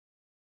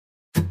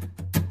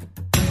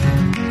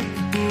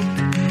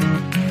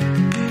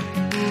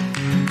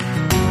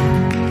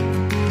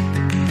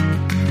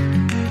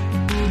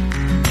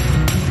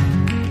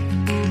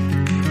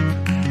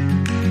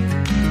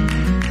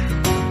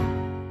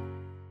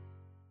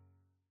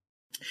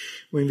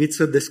Vă invit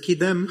să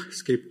deschidem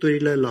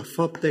Scripturile la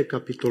Fapte,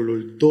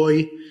 capitolul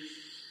 2,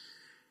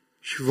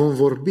 și vom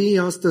vorbi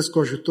astăzi cu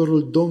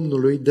ajutorul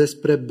Domnului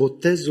despre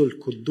botezul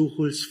cu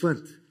Duhul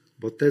Sfânt.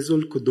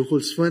 Botezul cu Duhul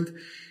Sfânt.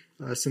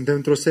 Suntem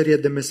într-o serie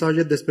de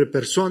mesaje despre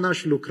persoana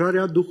și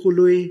lucrarea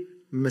Duhului.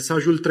 În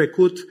mesajul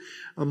trecut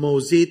am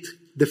auzit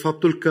de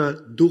faptul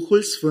că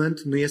Duhul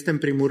Sfânt nu este în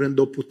primul rând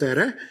o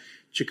putere,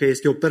 ci că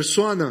este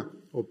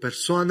o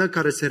persoană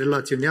care se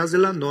relaționează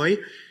la noi.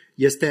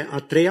 Este a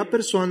treia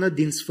persoană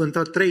din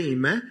Sfânta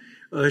Treime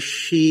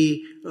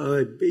și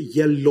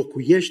El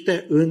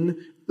locuiește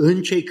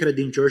în cei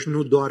credincioși,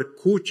 nu doar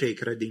cu cei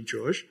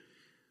credincioși.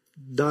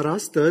 Dar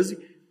astăzi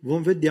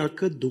vom vedea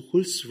că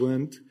Duhul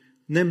Sfânt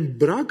ne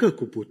îmbracă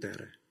cu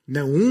putere,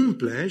 ne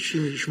umple și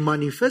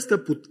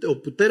manifestă o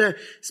putere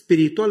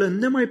spirituală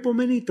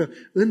nemaipomenită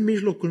în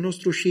mijlocul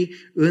nostru și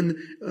în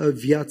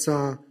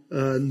viața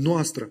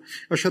noastră.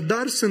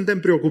 Așadar, suntem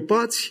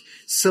preocupați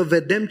să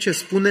vedem ce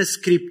spune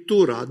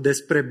Scriptura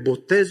despre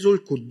botezul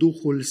cu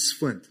Duhul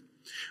Sfânt.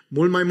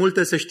 Mult mai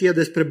multe se știe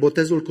despre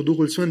botezul cu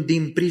Duhul Sfânt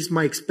din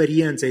prisma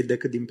experienței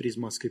decât din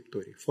prisma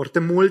Scripturii. Foarte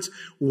mulți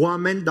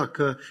oameni,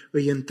 dacă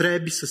îi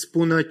întrebi să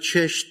spună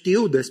ce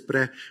știu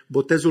despre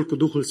botezul cu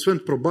Duhul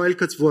Sfânt, probabil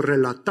că îți vor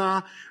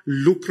relata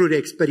lucruri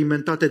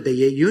experimentate de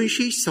ei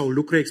înșiși sau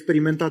lucruri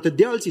experimentate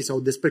de alții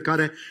sau despre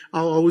care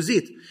au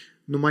auzit.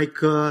 Numai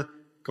că,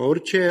 ca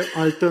orice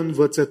altă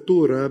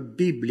învățătură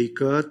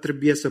biblică,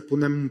 trebuie să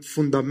punem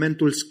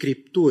fundamentul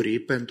Scripturii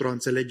pentru a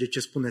înțelege ce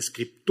spune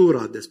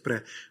Scriptura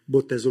despre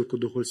botezul cu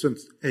Duhul Sfânt.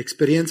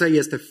 Experiența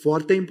este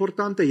foarte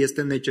importantă,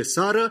 este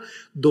necesară,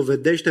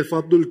 dovedește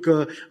faptul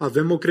că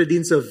avem o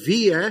credință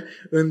vie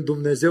în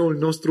Dumnezeul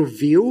nostru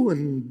viu,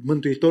 în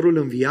Mântuitorul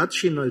înviat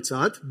și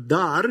înălțat,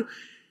 dar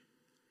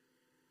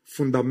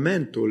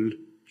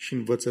fundamentul și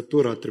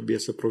învățătura trebuie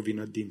să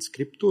provină din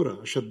Scriptură.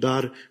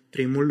 Așadar,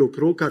 primul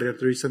lucru care ar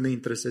trebui să ne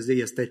intereseze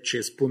este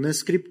ce spune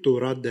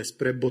Scriptura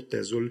despre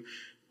botezul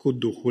cu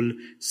Duhul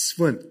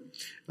Sfânt.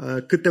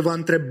 Câteva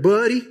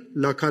întrebări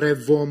la care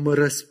vom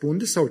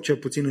răspunde, sau cel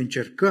puțin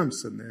încercăm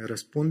să ne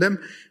răspundem,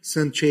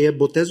 sunt: ce e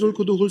botezul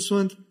cu Duhul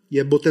Sfânt?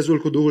 E botezul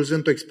cu Duhul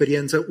Sfânt o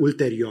experiență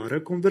ulterioară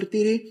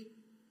convertirii?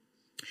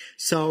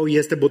 Sau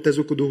este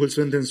botezul cu Duhul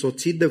Sfânt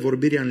însoțit de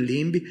vorbirea în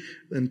limbi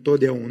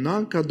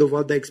întotdeauna ca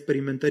dovada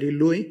experimentării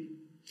Lui?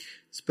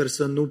 Sper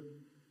să nu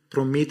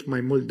promit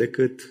mai mult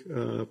decât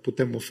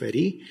putem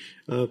oferi,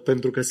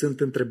 pentru că sunt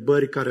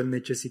întrebări care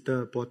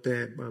necesită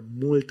poate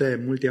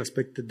multe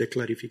aspecte de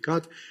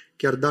clarificat,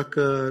 chiar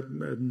dacă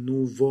nu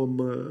vom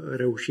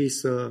reuși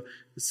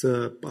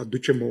să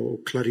aducem o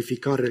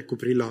clarificare cu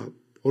privire la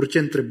orice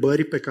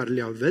întrebări pe care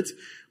le aveți.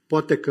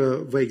 Poate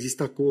că va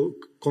exista cu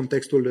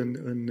contextul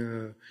în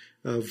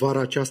vara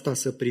aceasta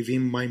să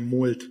privim mai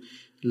mult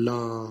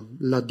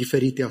la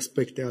diferite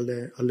aspecte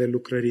ale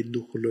lucrării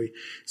Duhului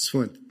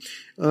Sfânt.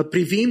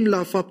 Privim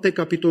la Fapte,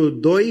 capitolul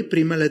 2,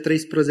 primele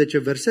 13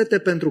 versete,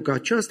 pentru că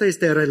aceasta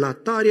este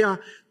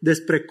relatarea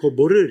despre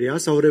coborârea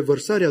sau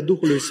revărsarea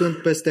Duhului Sfânt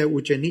peste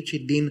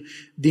ucenicii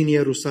din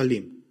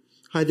Ierusalim.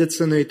 Haideți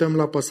să ne uităm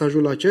la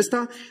pasajul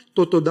acesta.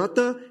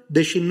 Totodată,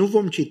 deși nu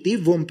vom citi,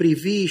 vom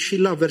privi și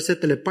la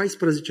versetele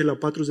 14 la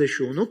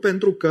 41,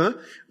 pentru că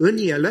în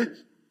ele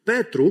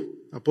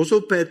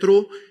Apostol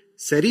Petru,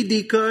 se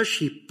ridică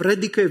și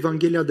predică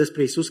Evanghelia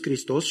despre Iisus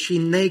Hristos și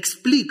ne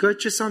explică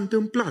ce s-a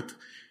întâmplat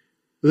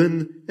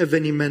în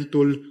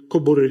evenimentul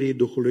coborârii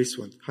Duhului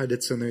Sfânt.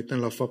 Haideți să ne uităm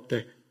la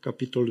Fapte,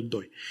 capitolul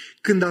 2.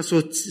 Când a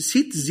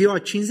sosit ziua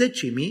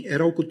Cincizecimii,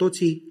 erau cu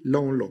toții la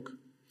un loc.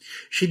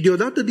 Și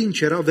deodată din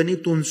cer a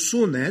venit un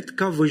sunet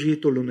ca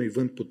vâjitul unui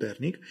vânt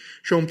puternic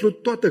și a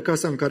umplut toată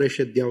casa în care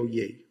ședeau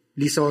ei.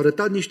 Li s-au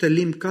arătat niște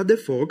limbi ca de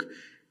foc,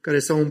 care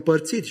s-au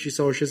împărțit și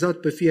s-au așezat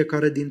pe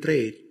fiecare dintre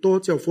ei.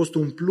 Toți au fost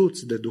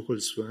umpluți de Duhul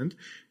Sfânt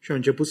și au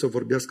început să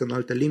vorbească în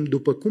alte limbi,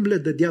 după cum le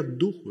dădea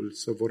Duhul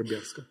să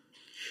vorbească.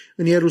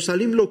 În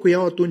Ierusalim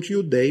locuiau atunci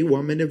iudei,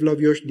 oameni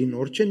evlavioși din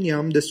orice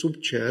neam de sub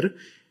cer.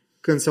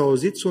 Când s-a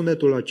auzit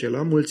sunetul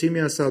acela,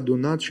 mulțimea s-a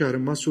adunat și a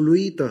rămas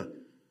uluită,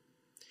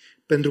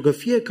 pentru că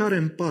fiecare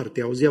în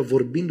parte auzea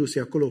vorbindu-se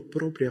acolo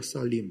propria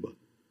sa limbă.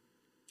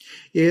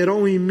 Ei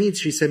erau uimiți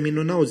și se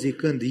minunau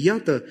zicând: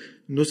 iată,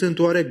 nu sunt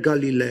oare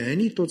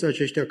galileeni toți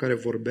aceștia care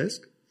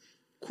vorbesc?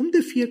 Cum de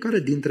fiecare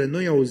dintre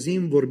noi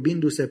auzim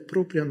vorbindu-se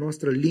propria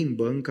noastră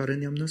limbă în care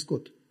ne-am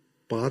născut?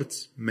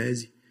 Parți,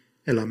 mezi,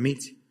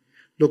 elamiți,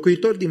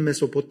 locuitori din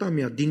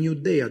Mesopotamia, din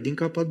Iudeea, din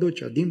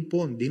Capadocia, din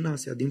Pont, din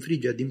Asia, din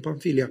Frigia, din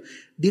Pamfilia,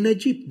 din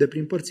Egipt, de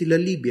prin părțile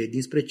Libiei,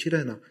 dinspre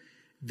Cirena,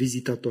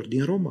 vizitatori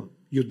din Roma,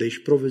 iudei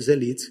și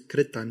provezeliți,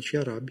 cretani și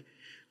arabi,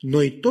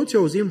 noi toți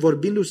auzim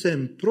vorbindu-se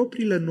în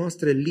propriile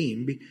noastre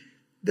limbi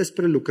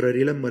despre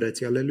lucrările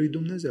măreții ale lui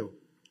Dumnezeu.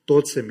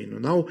 Toți se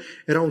minunau,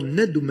 erau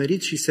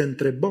nedumeriți și se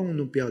întrebau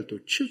unul pe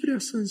altul: ce vrea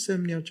să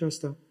însemne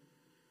aceasta?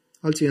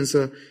 Alții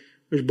însă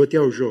își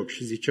băteau joc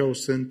și ziceau: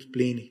 sunt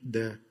plini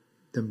de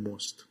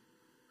must.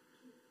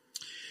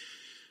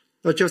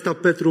 La aceasta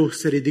Petru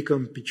se ridică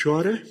în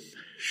picioare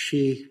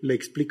și le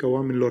explică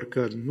oamenilor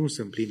că nu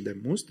sunt plini de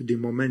must, din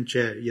moment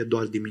ce e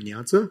doar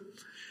dimineață,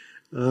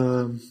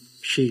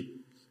 și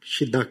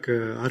și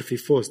dacă ar fi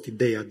fost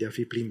ideea de a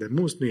fi plin de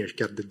must, nu ești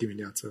chiar de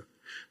dimineață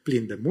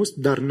plin de must,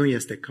 dar nu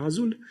este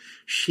cazul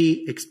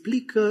și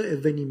explică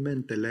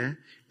evenimentele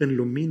în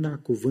lumina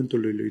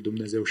cuvântului lui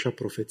Dumnezeu și a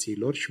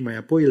profețiilor și mai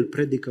apoi îl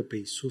predică pe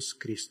Iisus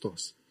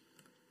Hristos.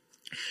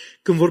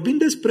 Când vorbim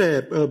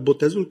despre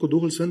botezul cu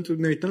Duhul Sfânt,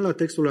 ne uităm la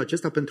textul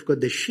acesta pentru că,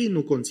 deși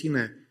nu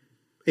conține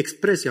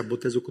expresia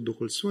botezul cu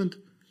Duhul Sfânt,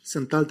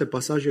 sunt alte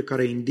pasaje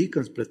care indică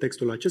înspre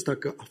textul acesta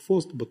că a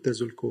fost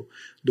botezul cu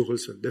Duhul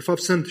Sfânt. De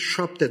fapt, sunt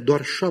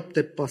doar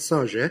 7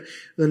 pasaje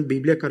în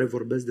Biblie care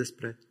vorbesc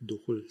despre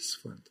Duhul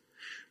Sfânt.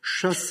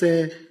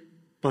 6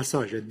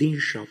 pasaje din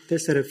 7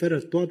 se referă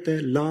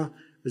toate la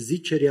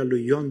zicerea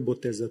lui Ioan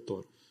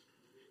Botezător.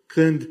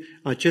 Când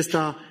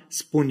acesta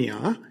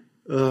spunea,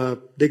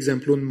 de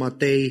exemplu în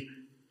Matei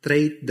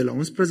 3 de la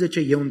 11,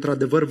 eu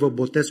într-adevăr vă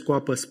botez cu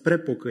apă spre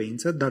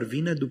pocăință, dar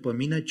vine după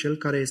mine cel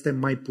care este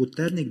mai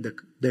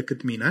puternic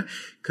decât mine,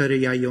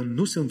 căreia eu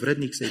nu sunt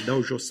vrednic să-i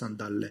dau jos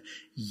sandalele.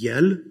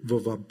 El vă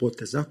va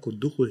boteza cu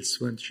Duhul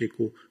Sfânt și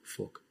cu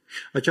foc.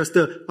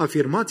 Această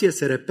afirmație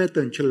se repetă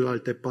în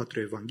celelalte 4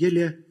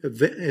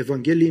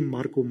 evanghelii,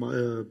 Marcu,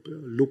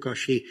 Luca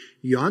și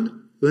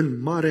Ioan,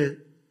 în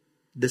mare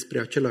despre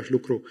același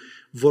lucru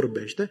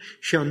vorbește,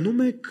 și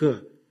anume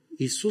că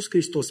Iisus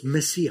Hristos,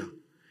 Mesia,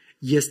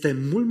 este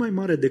mult mai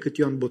mare decât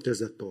Ioan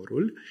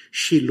Botezătorul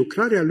și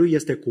lucrarea lui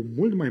este cu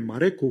mult mai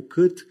mare, cu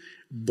cât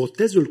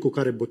botezul cu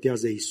care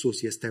botează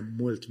Iisus este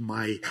mult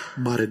mai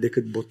mare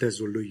decât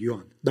botezul lui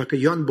Ioan. Dacă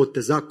Ioan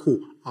boteza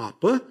cu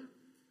apă,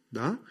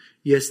 da,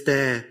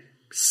 este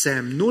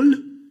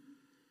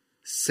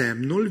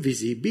semnul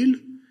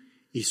vizibil,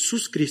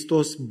 Iisus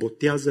Hristos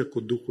botează cu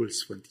Duhul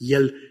Sfânt.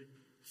 El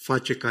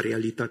face ca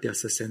realitatea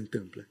să se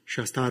întâmple. Și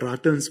asta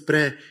arată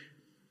înspre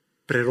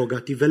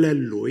prerogativele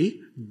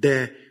lui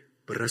de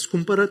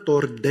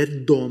răscumpărător, de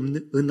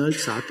domn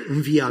înălțat,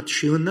 înviat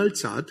și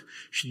înălțat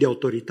și de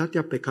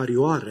autoritatea pe care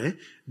o are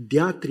de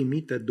a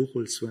trimite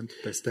Duhul Sfânt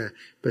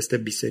peste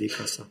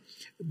biserica sa.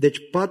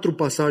 Deci 4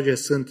 pasaje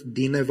sunt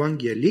din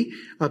Evanghelii,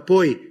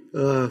 apoi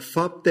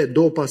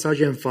 2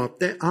 pasaje în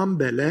Fapte,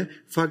 ambele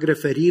fac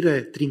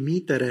referire,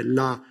 trimitere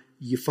la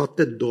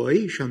Fapte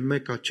 2, și anume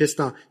că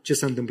acesta, ce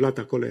s-a întâmplat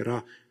acolo,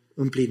 era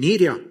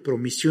împlinirea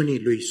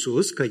promisiunii lui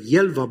Iisus, că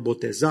El va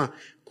boteza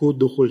cu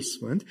Duhul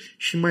Sfânt,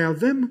 și mai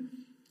avem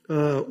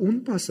un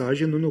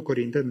pasaj în 1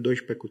 Corinteni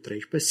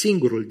 12:13,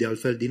 singurul de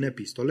altfel din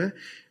epistole,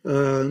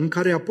 în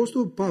care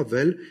Apostolul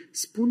Pavel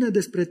spune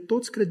despre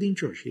toți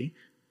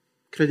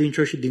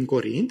credincioșii din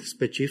Corint,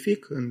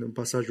 specific în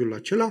pasajul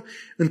acela,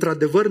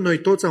 într-adevăr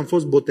noi toți am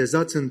fost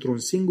botezați într-un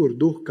singur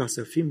duh ca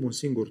să fim un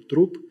singur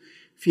trup,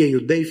 fie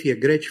iudei, fie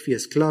greci, fie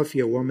sclavi,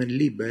 fie oameni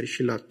liberi,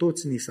 și la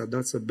toți ni s-a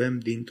dat să bem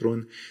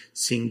dintr-un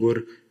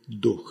singur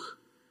duh.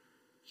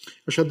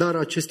 Așadar,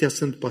 acestea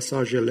sunt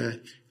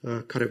pasajele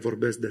care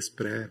vorbesc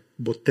despre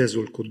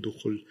botezul cu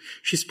Duhul.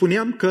 Și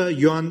spuneam că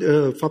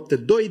Fapte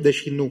 2,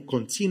 deși nu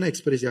conține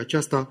expresia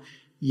aceasta,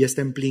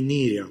 este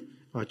împlinirea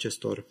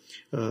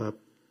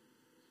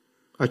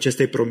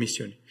acestei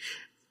promisiuni.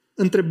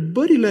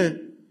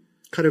 Întrebările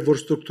care vor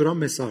structura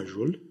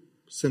mesajul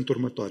sunt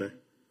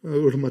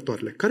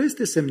următoarele. Care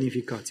este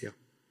semnificația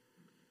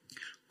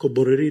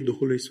coborârii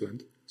Duhului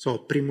Sfânt sau a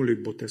primului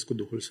botez cu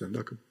Duhul Sfânt,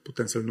 dacă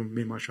putem să-l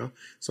numim așa,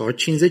 sau a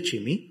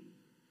Cincizecimii?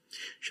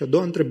 Și a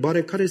doua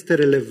întrebare, care este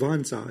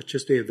relevanța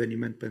acestui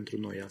eveniment pentru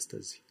noi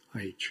astăzi,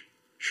 aici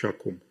și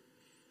acum?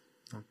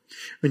 Da?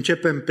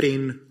 Începem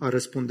prin a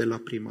răspunde la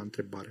prima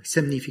întrebare.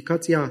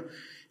 Semnificația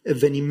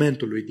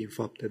evenimentului din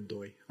Fapte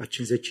 2, a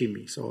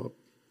Cincizecimii sau a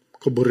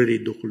coborârii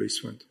Duhului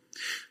Sfânt.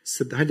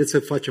 Haideți să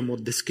facem o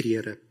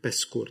descriere pe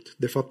scurt.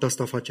 De fapt,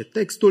 asta face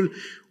textul.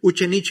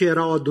 Ucenicii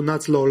erau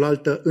adunați la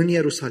oaltă în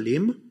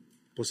Ierusalim,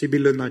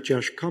 posibil în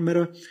aceeași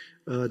cameră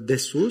de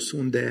sus,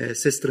 unde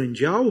se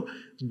strângeau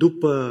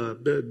după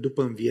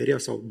învierea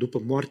sau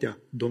după moartea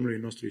Domnului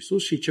nostru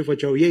Iisus, și ce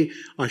făceau ei?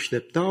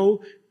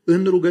 Așteptau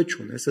în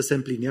rugăciune să se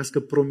împlinească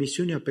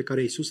promisiunea pe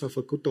care Iisus a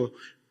făcut-o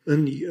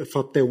în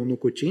Fapte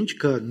 1:5,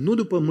 că nu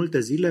după multe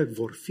zile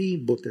vor fi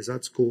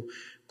botezați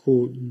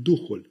cu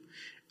Duhul.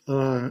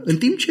 În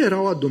timp ce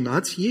erau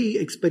adunați, ei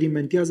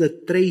experimentează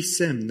 3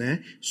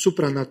 semne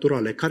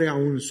supranaturale care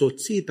au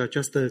însoțit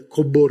această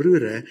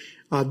coborâre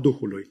a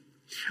Duhului.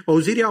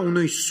 Auzirea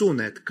unui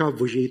sunet ca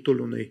vâjeitul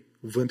unui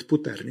vânt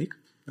puternic.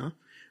 Da?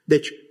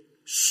 Deci,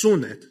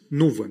 sunet,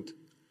 nu vânt.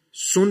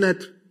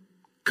 Sunet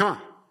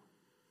ca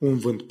un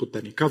vânt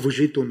puternic, ca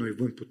vâjeitul unui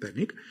vânt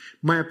puternic.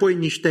 Mai apoi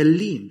niște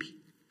limbi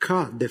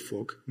ca de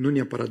foc, nu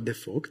neapărat de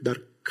foc,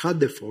 dar ca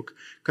de foc,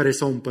 care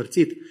s-au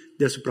împărțit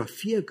deasupra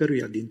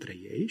fiecăruia dintre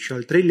ei. Și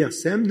al 3-lea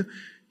semn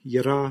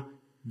era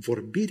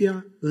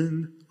vorbirea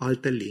în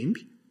alte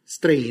limbi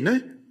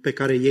străine, pe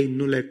care ei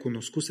nu le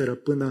cunoscuseră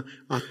până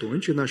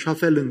atunci, în așa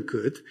fel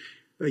încât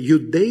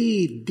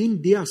iudeii din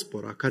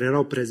diaspora care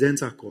erau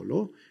prezenți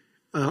acolo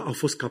au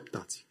fost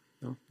captați.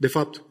 Da? De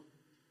fapt,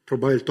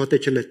 Probabil toate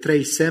cele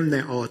 3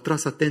 semne au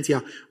atras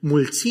atenția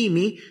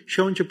mulțimii și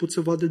au început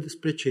să vadă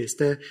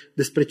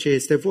despre ce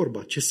este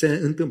vorba, ce se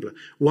întâmplă.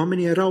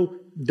 Oamenii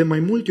erau, de mai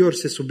multe ori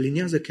se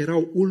subliniază că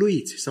erau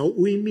uluiți sau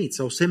uimiți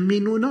sau se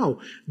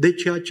minunau de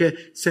ceea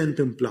ce se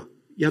întâmpla.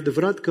 E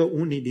adevărat că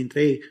unii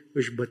dintre ei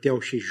își băteau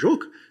și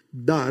joc,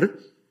 dar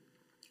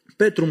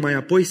Petru mai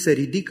apoi se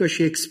ridică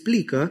și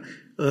explică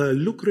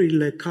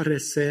lucrurile care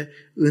se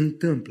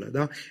întâmplă.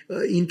 Da?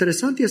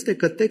 Interesant este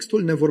că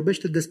textul ne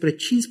vorbește despre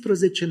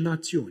 15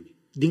 națiuni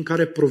din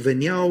care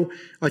proveneau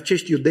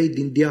acești iudei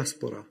din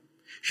diaspora.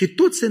 Și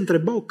toți se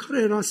întrebau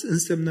care era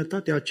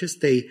însemnătatea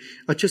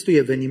acestui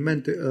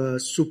eveniment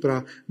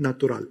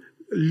supranatural.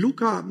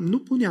 Luca nu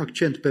pune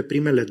accent pe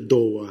primele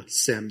 2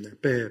 semne,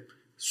 pe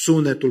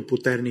sunetul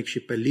puternic și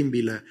pe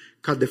limbile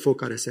ca de foc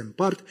care se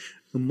împart,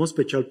 în mod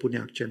special pune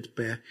accent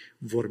pe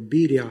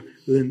vorbirea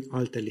în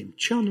alte limbi.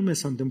 Ce anume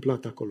s-a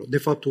întâmplat acolo? De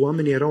fapt,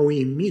 oamenii erau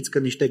uimiți că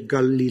niște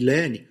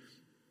galileeni,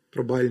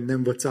 probabil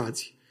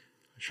neînvățați,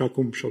 așa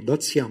cum și-au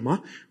dat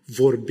seama,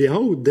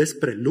 vorbeau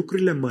despre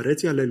lucrurile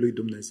mărețe ale lui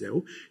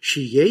Dumnezeu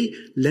și ei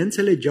le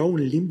înțelegeau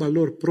în limba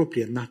lor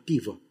proprie,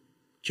 nativă,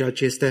 ceea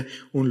ce este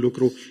un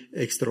lucru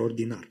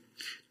extraordinar.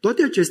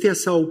 Toate acestea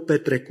s-au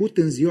petrecut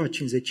în ziua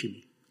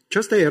Cincizecimii.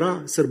 Aceasta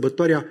era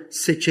sărbătoarea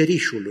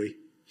secerișului,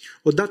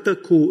 odată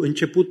cu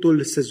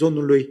începutul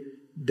sezonului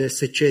de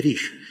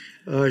seceriș,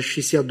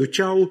 și se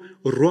aduceau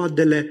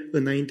roadele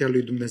înaintea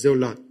lui Dumnezeu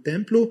la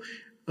templu.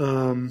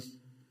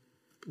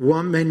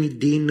 Oameni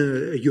din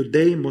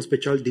iudei, în mod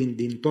special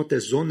din toate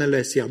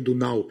zonele, se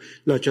adunau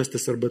la această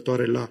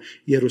sărbătoare la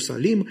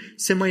Ierusalim.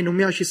 Se mai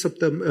numea și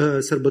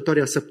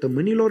sărbătoarea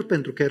săptămânilor,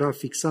 pentru că era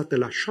fixată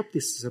la 7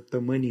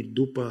 săptămâni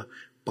după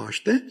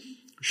Paște.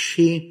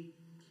 Și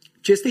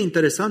ce este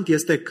interesant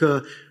este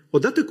că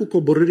odată cu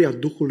coborârea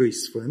Duhului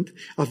Sfânt,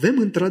 avem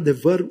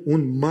într-adevăr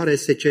un mare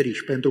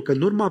seceriș, pentru că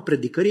în urma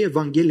predicării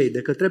Evangheliei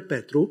de către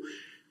Petru,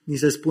 ni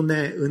se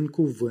spune în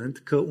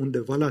cuvânt că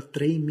undeva la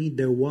 3000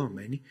 de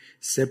oameni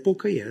se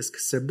pocăiesc,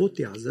 se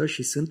botează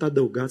și sunt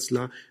adăugați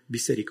la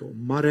biserică.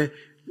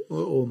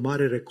 O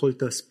mare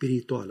recoltă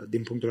spirituală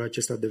din punctul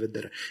acesta de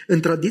vedere. În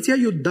tradiția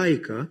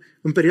iudaică,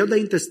 în perioada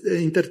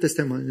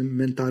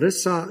intertestamentară,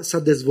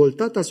 s-a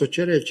dezvoltat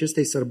asocierea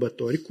acestei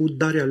sărbători cu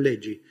darea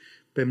legii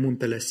pe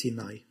muntele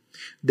Sinai.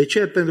 De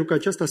ce? Pentru că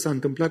aceasta s-a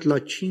întâmplat la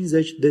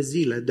 50 de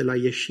zile de la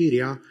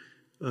ieșirea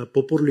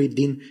poporului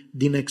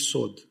din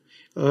Exod.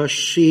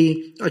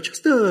 Și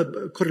această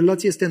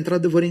corelație este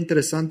într-adevăr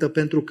interesantă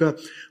pentru că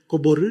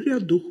coborârea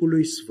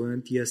Duhului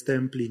Sfânt este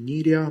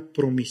împlinirea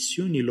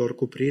promisiunilor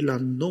cu privire la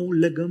nou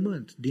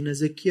legământ din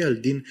Ezechiel,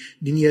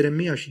 din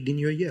Ieremia și din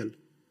Ioel.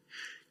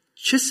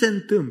 Ce se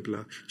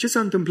întâmplă? Ce s-a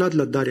întâmplat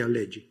la darea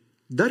legii?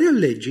 Darea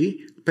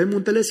legii, pe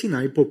muntele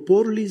Sinai,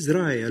 poporul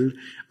Israel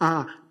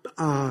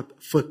a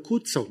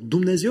făcut, sau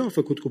Dumnezeu a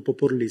făcut cu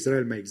poporul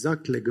Israel, mai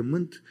exact,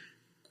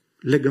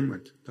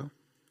 legământ. Da?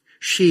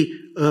 Și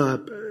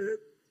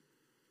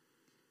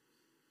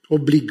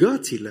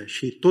obligațiile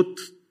și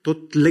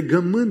tot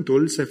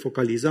legământul se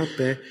focaliza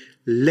pe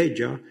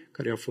legea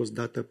care a fost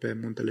dată pe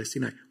muntele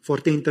Sinai.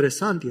 Foarte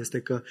interesant este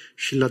că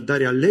și la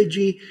darea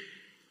legii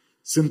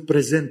sunt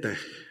prezente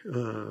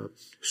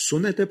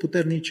sunete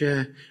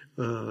puternice,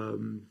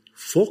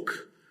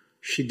 foc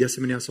și de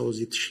asemenea s-au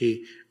auzit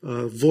și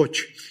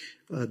voci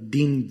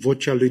din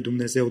vocea lui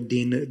Dumnezeu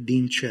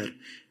din cer.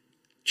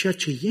 Ceea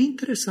ce e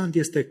interesant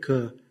este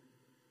că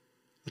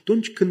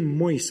atunci când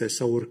Moise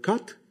s-a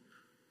urcat,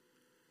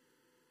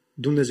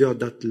 Dumnezeu a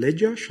dat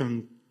legea și a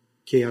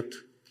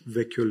încheiat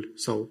vechiul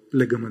sau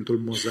legământul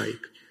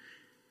mozaic.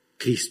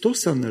 Hristos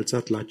s-a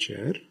înălțat la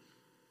cer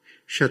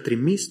și a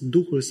trimis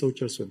Duhul Său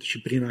cel Sfânt.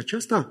 Și prin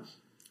aceasta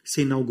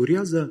se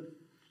inaugurează,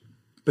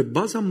 pe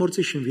baza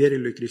morții și învierii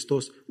lui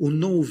Hristos, un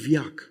nou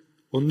veac,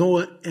 o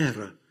nouă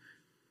eră,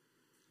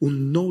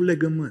 un nou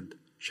legământ,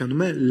 și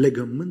anume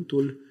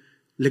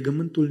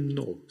legământul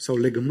nou sau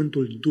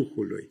legământul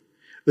Duhului,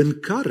 în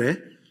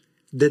care,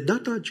 de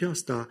data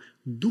aceasta,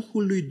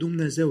 Duhul lui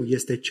Dumnezeu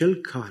este cel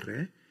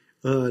care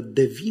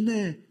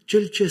devine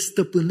cel ce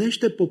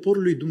stăpânește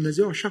poporul lui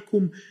Dumnezeu așa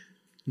cum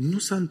nu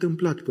s-a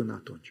întâmplat până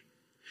atunci.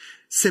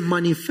 Se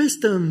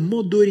manifestă în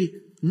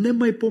moduri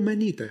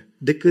nemaipomenite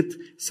decât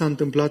s-a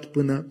întâmplat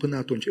până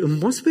atunci. În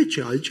mod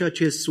special, ceea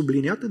ce e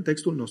subliniat în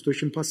textul nostru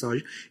și în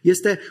pasaj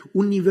este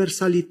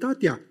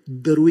universalitatea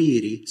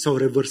dăruirii sau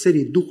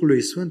revărsării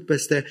Duhului Sfânt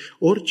peste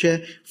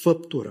orice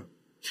făptură.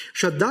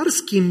 Așadar,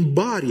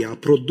 schimbarea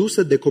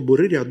produsă de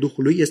coborârea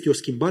Duhului este o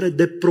schimbare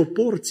de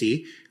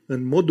proporții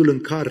în modul în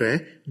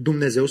care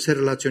Dumnezeu se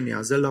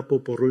relaționează la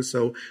poporul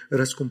său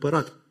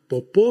răscumpărat.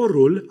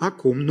 Poporul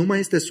acum nu mai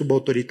este sub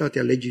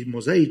autoritatea legii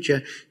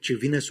mozaice, ci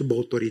vine sub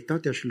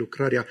autoritatea și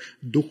lucrarea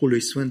Duhului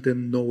Sfânt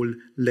în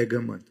noul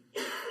legământ.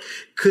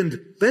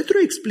 Când Petru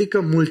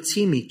explică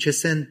mulțimii ce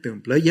se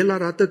întâmplă, el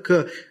arată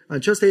că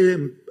aceasta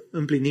e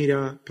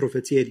împlinirea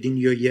profeției din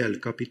Ioel,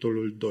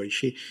 capitolul 2.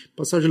 Și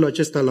pasajul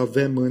acesta îl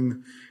avem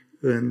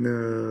în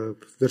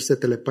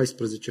versetele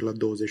 14 la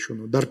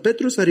 21. Dar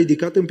Petru s-a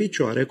ridicat în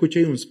picioare cu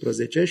cei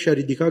 11 și a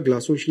ridicat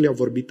glasul și le-a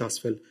vorbit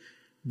astfel.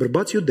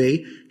 Bărbați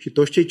iudei și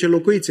toți cei ce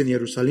locuiți în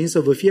Ierusalim, să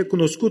vă fie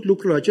cunoscut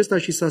lucrul acesta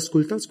și să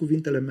ascultați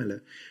cuvintele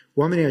mele.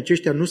 Oamenii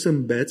aceștia nu sunt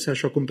beți,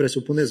 așa cum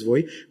presupuneți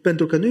voi,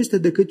 pentru că nu este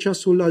decât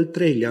ceasul al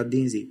 3-lea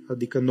din zi,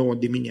 adică 9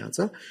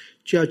 dimineața,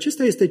 ci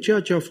acesta este ceea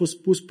ce a fost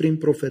spus prin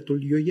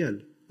profetul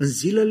Ioel, în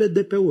zilele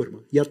de pe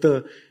urmă.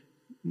 Iată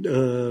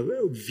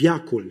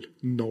veacul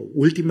nou,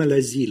 ultimele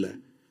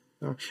zile.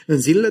 Da? În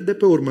zilele de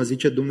pe urmă,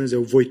 zice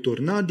Dumnezeu, voi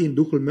turna din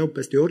Duhul meu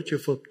peste orice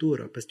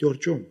făptură, peste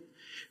orice om.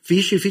 Fii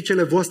și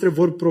fiicele voastre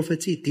vor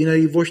profeți,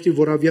 tinerii voștri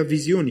vor avea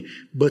viziuni,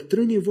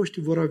 bătrânii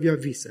voștri vor avea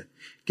vise.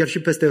 Chiar și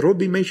peste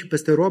robii mei și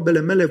peste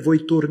roabele mele voi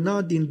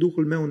turna din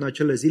Duhul meu în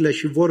acele zile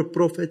și vor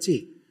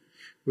profeți.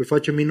 Voi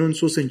face minuni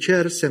sus în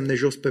cer, semne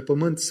jos pe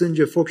pământ,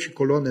 sânge, foc și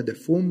coloane de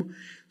fum.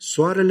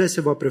 Soarele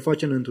se va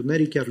preface în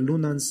întuneric, iar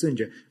luna în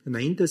sânge,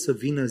 înainte să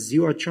vină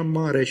ziua cea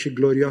mare și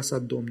glorioasă a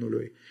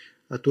Domnului.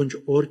 Atunci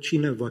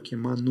oricine va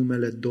chema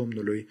numele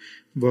Domnului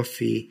va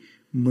fi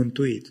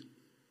mântuit.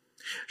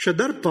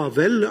 Așadar,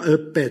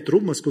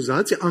 Petru,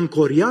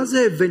 ancorează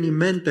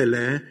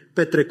evenimentele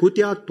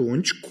petrecute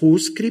atunci cu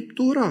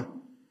Scriptura.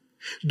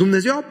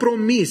 Dumnezeu a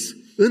promis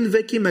în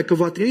vechime că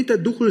va trimite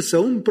Duhul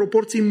Său în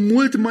proporții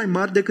mult mai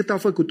mari decât a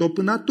făcut-o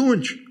până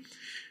atunci.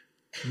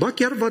 Ba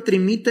chiar va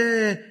trimite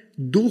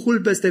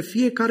Duhul peste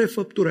fiecare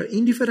făptură,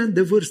 indiferent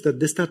de vârstă,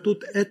 de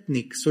statut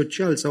etnic,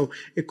 social sau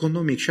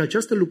economic. Și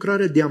această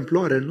lucrare de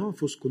amploare nu a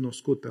fost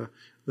cunoscută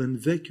în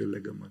vechiul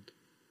legământ.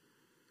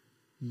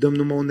 Dăm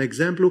numai un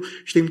exemplu,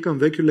 știm că în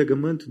vechiul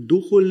legământ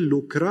Duhul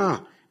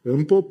lucra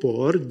în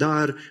popor,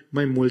 dar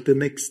mai mult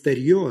în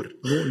exterior,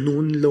 nu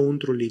în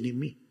lăuntrul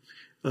inimii.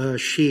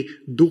 Și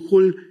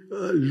Duhul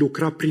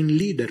lucra prin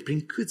lideri,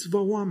 prin câțiva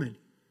oameni.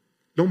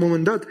 La un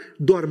moment dat,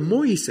 doar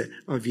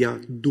Moise avea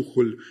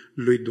Duhul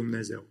lui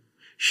Dumnezeu.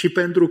 Și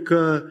pentru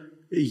că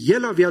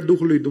el avea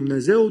Duhul lui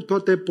Dumnezeu,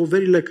 toate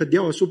poverile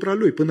cădeau asupra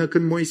lui, până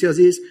când Moise a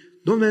zis,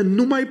 Doamne,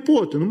 nu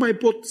mai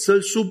pot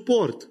să-l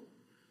suport.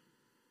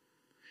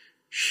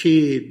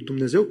 Și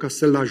Dumnezeu, ca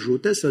să-l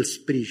ajute, să-l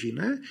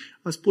sprijine,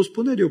 a spus,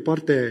 pune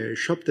deoparte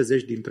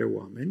 70 dintre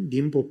oameni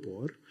din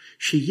popor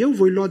și eu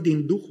voi lua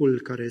din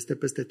Duhul care este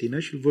peste tine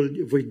și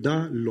îl voi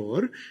da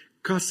lor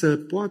ca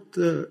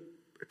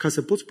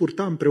să poți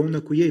purta împreună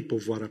cu ei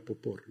povoara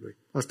poporului.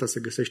 Asta se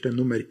găsește în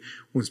Numeri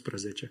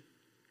 11.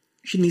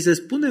 Și ni se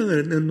spune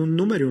în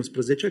Numeri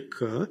 11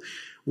 că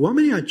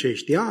oamenii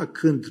aceștia,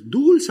 când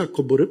Duhul s-a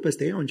coborât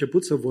peste ei, au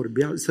început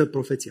să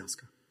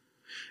profețească.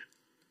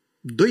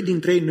 2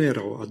 dintre ei nu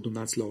erau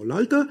adunați la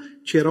oaltă,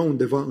 ci erau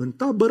undeva în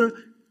tabără,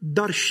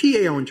 dar și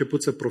ei au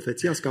început să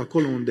profețească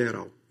acolo unde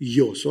erau.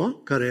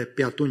 Iosua, care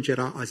pe atunci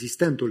era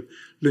asistentul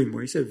lui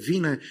Moise,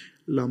 vine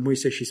la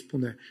Moise și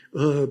spune,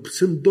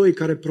 sunt 2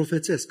 care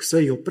profețesc,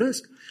 să-i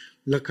opresc?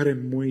 La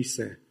care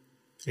Moise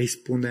îi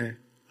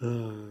spune,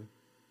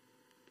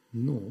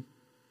 nu.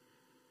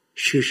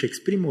 Și își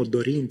exprimă o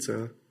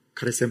dorință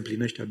care se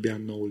împlinește abia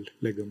în noul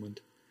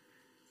legământ.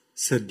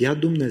 Să dea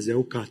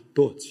Dumnezeu ca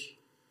toți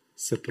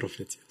să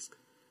profețească.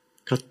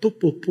 Ca tot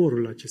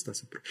poporul acesta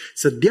să profețească.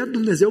 Să dea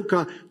Dumnezeu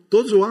ca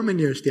toți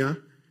oamenii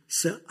ăștia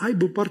să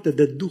aibă parte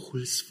de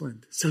Duhul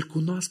Sfânt, să-L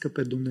cunoască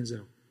pe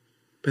Dumnezeu.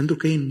 Pentru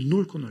că ei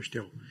nu-L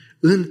cunoșteau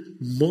în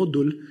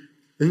modul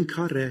în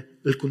care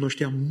îl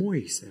cunoștea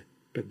Moise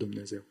pe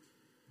Dumnezeu.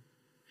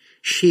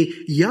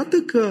 Și iată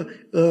că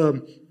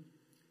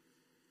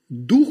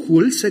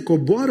Duhul se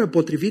coboară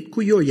potrivit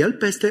cu Ioel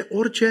peste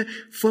orice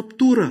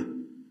făptură.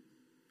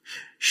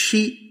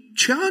 Și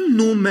ce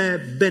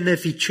anume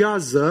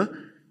beneficiază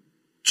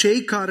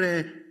cei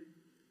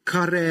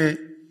care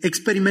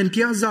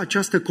experimentează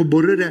această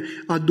coborâre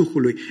a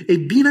Duhului? Ei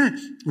bine,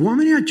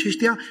 oamenii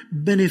aceștia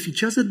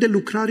beneficiază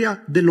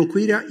de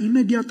locuirea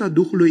imediată a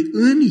Duhului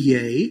în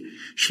ei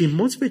și în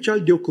mod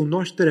special de o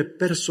cunoaștere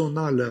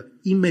personală,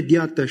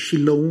 imediată și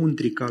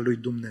lăuntrică a lui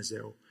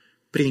Dumnezeu,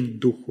 prin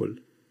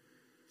Duhul.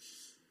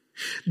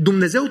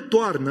 Dumnezeu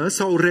toarnă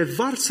sau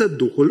revarsă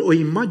Duhul, o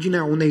imagine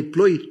a unei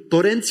ploi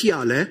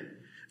torențiale,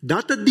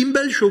 dată din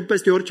belșug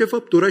peste orice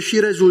făptură și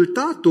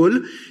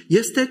rezultatul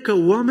este că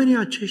oamenii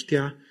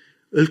aceștia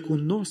îl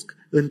cunosc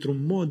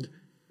într-un mod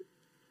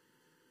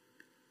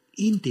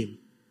intim,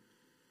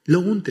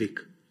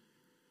 lăuntric,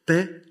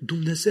 pe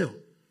Dumnezeu.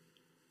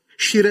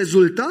 Și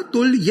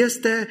rezultatul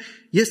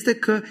este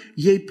că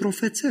ei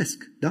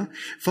profețesc. Da?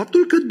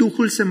 Faptul că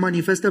Duhul se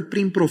manifestă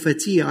prin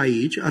profeție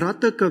aici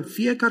arată că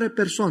fiecare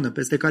persoană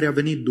peste care a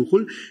venit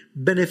Duhul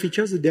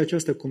beneficiază de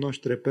această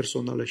cunoaștere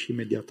personală și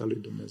imediată a lui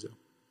Dumnezeu.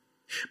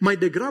 Mai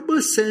degrabă,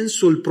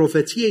 sensul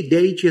profeției de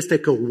aici este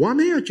că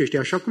oamenii aceștia,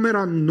 așa cum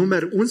era în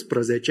Numeri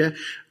 11,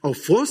 au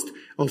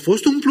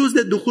fost umpluți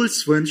de Duhul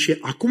Sfânt și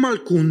acum îl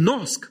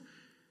cunosc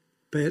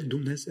pe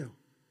Dumnezeu.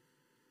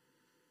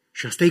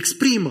 Și asta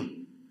exprimă,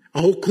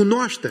 au o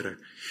cunoaștere.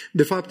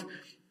 De fapt,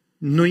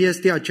 nu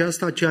este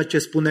aceasta ceea ce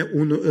spune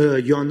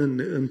Ioan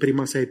în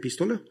prima sa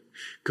epistolă?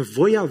 Că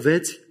voi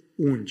aveți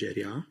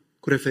ungerea,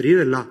 cu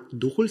referire la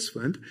Duhul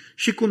Sfânt,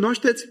 și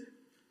cunoașteți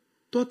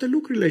toate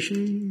lucrurile și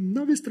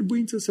nu aveți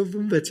trebuință să vă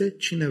învețe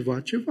cineva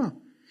ceva.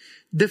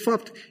 De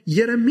fapt,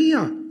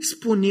 Ieremia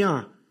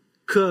spunea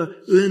că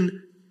în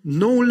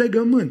noul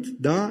legământ,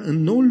 da?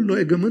 În noul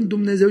legământ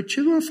Dumnezeu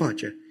ce va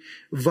face?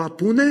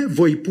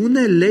 Voi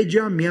pune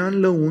legea mea în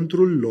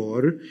lăuntrul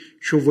lor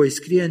și o voi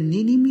scrie în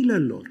inimile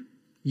lor.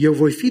 Eu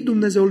voi fi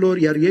Dumnezeul lor,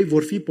 iar ei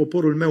vor fi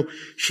poporul meu.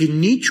 Și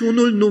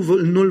niciunul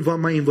nu-l va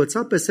mai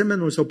învăța pe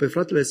semenul sau pe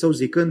fratele său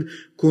zicând,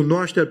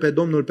 cunoaște-l pe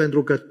Domnul,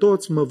 pentru că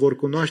toți mă vor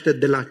cunoaște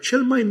de la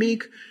cel mai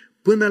mic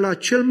până la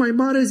cel mai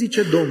mare,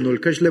 zice Domnul,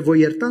 căci le voi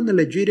ierta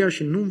nelegirea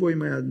și nu voi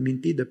mai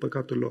aminti de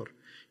păcatul lor.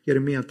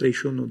 Ieremia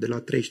 31, de la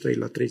 33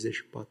 la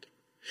 34.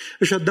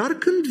 Așadar,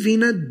 când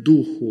vine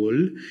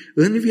Duhul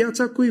în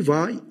viața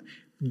cuiva,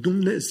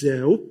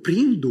 Dumnezeu,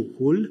 prin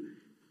Duhul,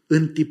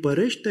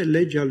 întipărește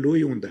legea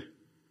Lui unde?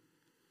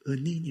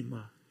 În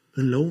inimă,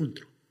 în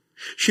lăuntru.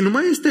 Și nu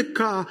mai este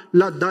ca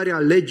la darea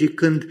legii,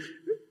 când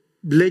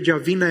legea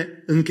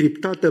vine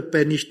încriptată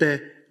pe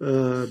niște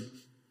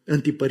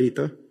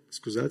întipărită,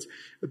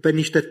 pe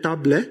niște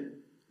table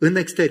în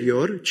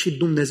exterior, ci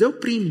Dumnezeu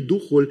prin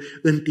Duhul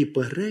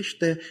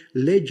întipărește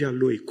legea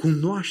Lui,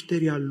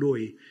 cunoașterea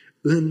Lui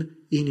în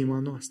inima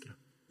noastră.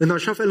 În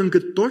așa fel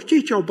încât toți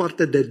cei ce au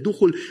parte de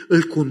Duhul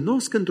îl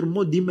cunosc într-un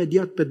mod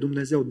imediat pe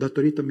Dumnezeu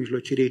datorită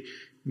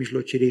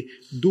mijlocirii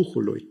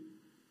Duhului.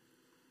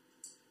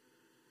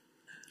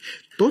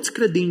 Toți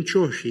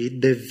credincioșii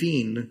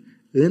devin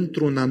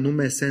într-un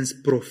anume sens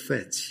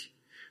profeți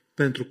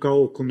pentru că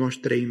au o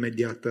cunoaștere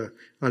imediată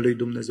a lui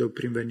Dumnezeu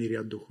prin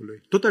venirea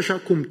Duhului. Tot așa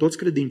cum toți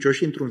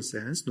credincioșii într-un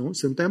sens, nu?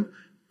 Suntem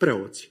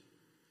preoți.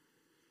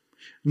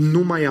 Nu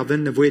mai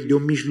avem nevoie de o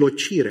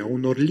mijlocire a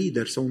unor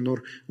lideri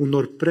sau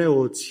unor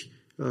preoți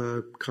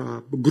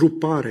ca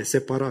grupare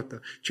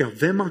separată, ci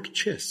avem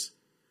acces.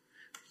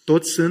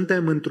 Toți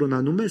suntem într-un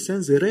anume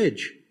sens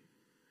regi.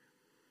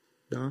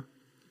 Da?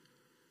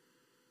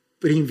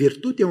 Prin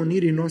virtutea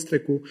unirii noastre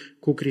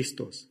cu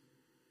Hristos.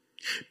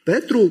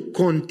 Petru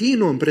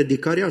continuă în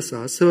predicarea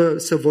sa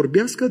să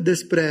vorbească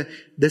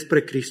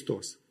despre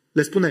Hristos.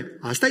 Le spune,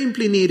 asta e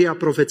împlinirea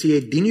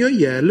profeției din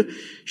Ioel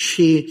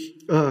și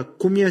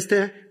cum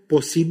este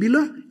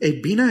posibilă? Ei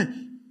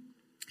bine,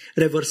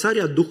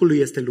 revărsarea Duhului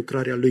este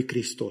lucrarea lui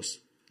Hristos.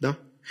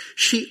 Da?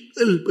 Și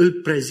îl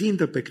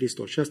prezintă pe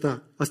Hristos. Și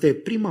asta e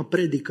prima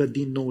predică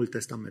din Noul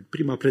Testament,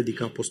 prima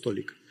predică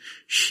apostolică.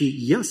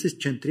 Și ea se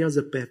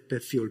centrează pe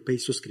Fiul, pe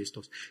Iisus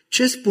Hristos.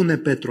 Ce spune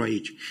Petru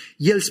aici?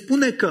 El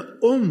spune că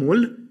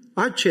omul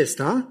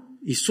acesta,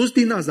 Iisus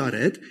din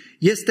Nazaret,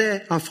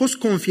 a fost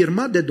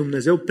confirmat de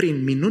Dumnezeu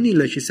prin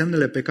minunile și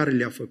semnele pe care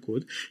le-a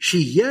făcut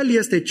și El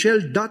este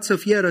cel dat să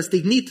fie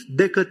răstignit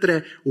de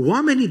către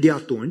oamenii de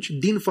atunci,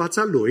 din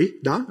fața Lui,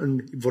 da?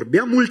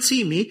 Vorbea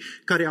mulțimii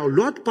care au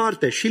luat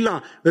parte și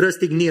la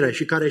răstignire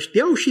și care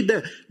știau și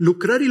de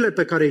lucrările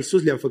pe care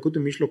Iisus le-a făcut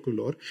în mijlocul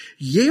lor.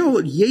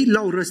 Ei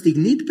l-au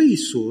răstignit pe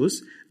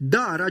Iisus,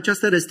 dar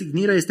această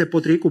răstignire este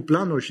potrivit cu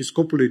planul și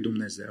scopul lui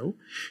Dumnezeu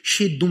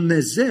și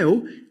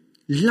Dumnezeu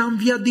l-a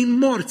înviat din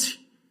morți.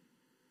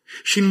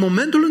 Și în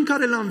momentul în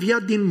care l-a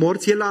înviat din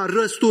morți, El a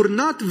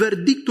răsturnat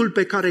verdictul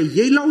pe care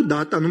ei l-au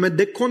dat, anume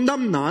de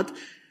condamnat,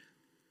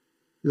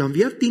 l-a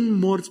înviat din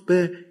morți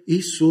pe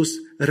Iisus,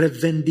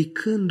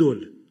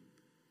 revendicându-L,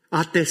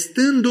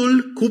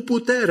 atestându-L cu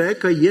putere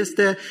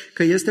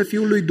că este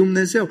Fiul lui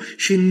Dumnezeu.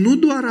 Și nu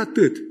doar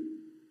atât,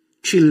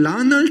 ci l-a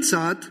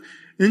înălțat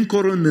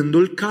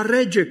încoronându-L ca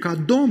rege, ca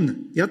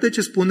domn. Iată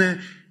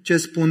ce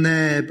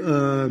spune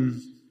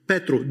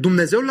Petru.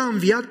 Dumnezeu l-a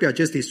înviat pe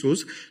acest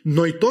Iisus,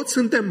 noi toți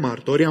suntem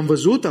martori, am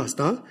văzut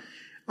asta,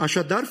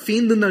 așadar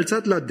fiind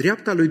înălțat la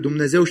dreapta lui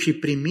Dumnezeu și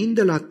primind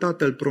de la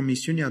Tatăl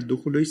promisiunea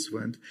Duhului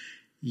Sfânt,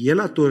 El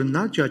a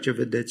turnat ceea ce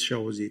vedeți și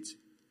auziți.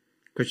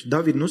 Căci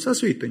David nu s-a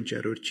suit în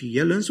ceruri, ci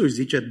el însuși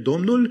zice,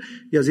 Domnul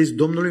i-a zis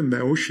Domnului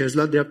meu, șezi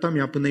la dreapta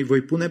mea până îi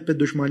voi pune pe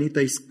dușmanii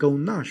tăi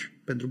scăunași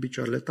pentru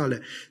picioarele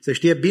tale. Se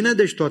știe bine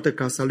deci toată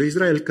casa lui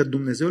Israel că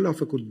Dumnezeu l-a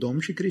făcut Domn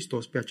și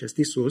Hristos pe acest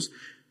Iisus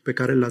pe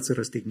care l-ați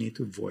răstignit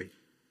voi.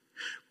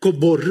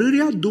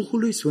 Coborârea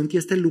Duhului Sfânt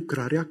este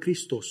lucrarea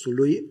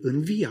Hristosului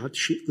înviat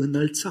și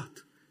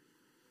înălțat.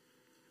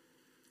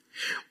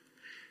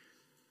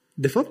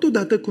 De fapt,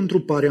 odată cu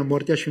întruparea,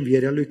 moartea și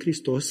învierea lui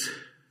Hristos,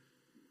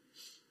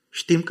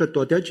 știm că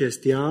toate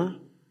acestea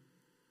au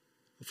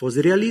fost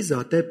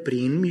realizate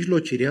prin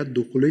mijlocirea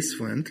Duhului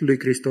Sfânt. Lui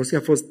Hristos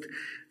i-a fost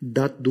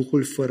dat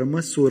Duhul fără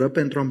măsură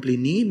pentru a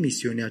împlini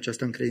misiunea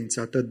aceasta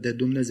încredințată de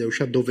Dumnezeu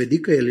și a dovedi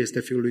că El este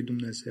Fiul lui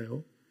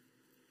Dumnezeu.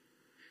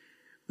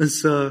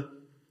 Însă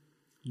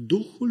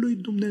Duhul lui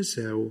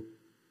Dumnezeu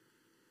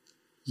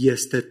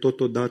este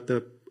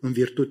totodată, în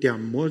virtutea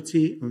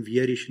morții,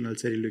 învierii și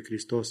înălțării lui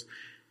Hristos,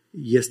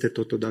 este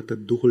totodată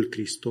Duhul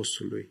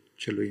Hristosului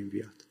celui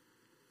înviat.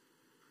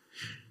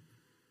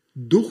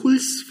 Duhul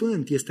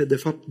Sfânt este de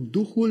fapt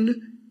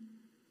Duhul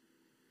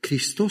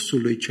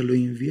Hristosului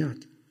celui înviat.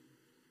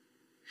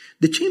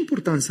 De ce e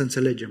important să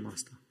înțelegem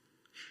asta?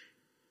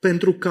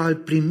 Pentru că a-L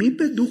primi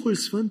pe Duhul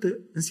Sfânt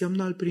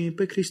înseamnă a-L primi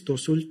pe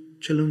Hristosul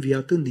cel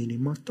înviat în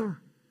inima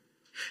ta.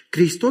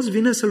 Hristos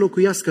vine să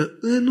locuiască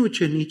în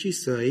ucenicii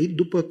săi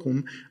după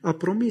cum a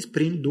promis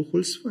prin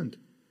Duhul Sfânt.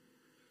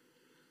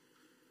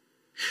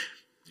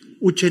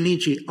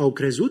 ucenicii au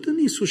crezut în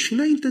Iisus și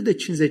înainte de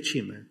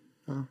Cincizecime.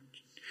 Da?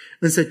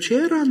 Însă ce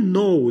era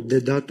nou de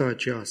data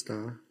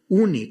aceasta,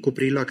 unii cu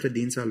privire la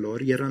credința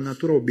lor, era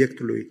natura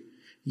obiectului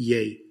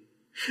ei.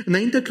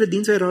 Înainte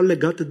credința era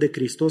legată de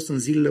Hristos în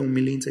zilele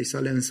umilinței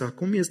sale, însă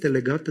acum este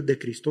legată de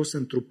Hristos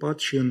întrupat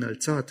și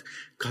înălțat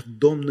ca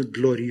Domn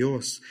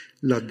glorios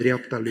la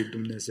dreapta lui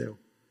Dumnezeu.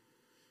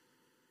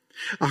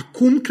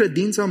 Acum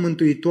credința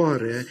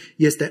mântuitoare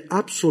este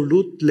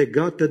absolut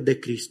legată de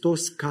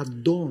Hristos ca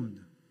Domn.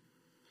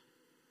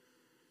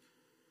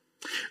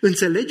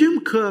 Înțelegem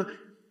că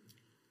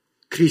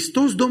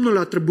Hristos, Domnul,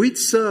 a trebuit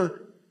să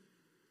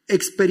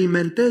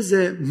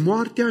experimenteze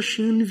moartea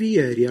și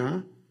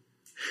învierea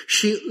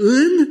și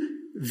în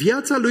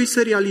viața lui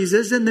să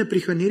realizeze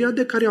neprihănirea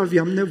de care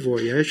aveam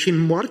nevoie și în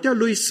moartea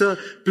lui să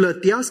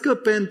plătească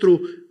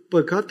pentru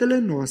păcatele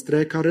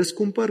noastre ca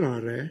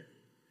răscumpărare,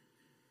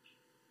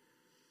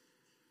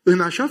 în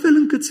așa fel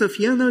încât să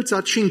fie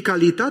înălțat și în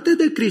calitate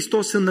de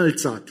Hristos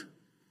înălțat,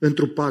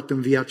 întrupat,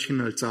 înviat și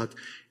înălțat,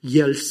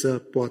 El să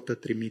poată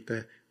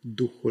trimite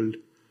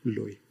Duhul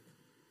Lui.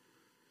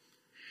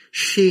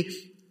 Și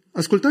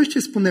ascultați ce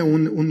spune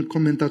un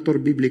comentator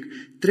biblic.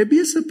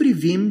 Trebuie să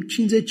privim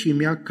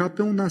Cincizecimea ca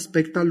pe un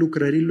aspect al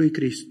lucrării lui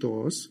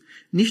Hristos,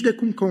 nici de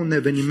cum ca un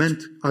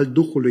eveniment al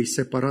Duhului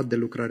separat de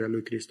lucrarea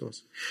lui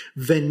Hristos.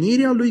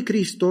 Venirea lui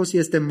Hristos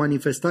este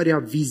manifestarea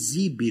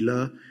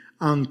vizibilă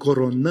a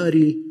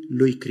încoronării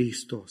lui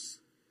Hristos.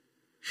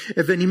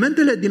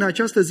 Evenimentele din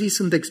această zi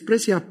sunt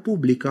expresia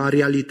publică a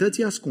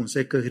realității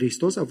ascunse că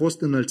Hristos a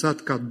fost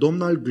înălțat ca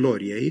Domn al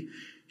gloriei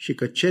și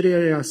că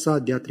cererea sa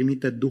de a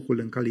trimite Duhul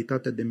în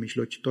calitate de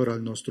mijlocitor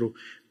al nostru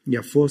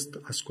i-a fost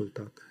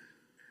ascultată.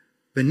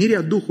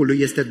 Venirea Duhului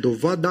este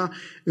dovada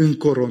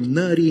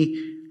încoronării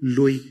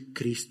lui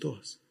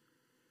Hristos.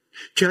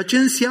 Ceea ce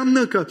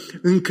înseamnă că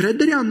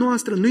încrederea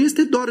noastră nu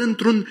este doar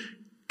într-un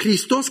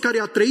Hristos care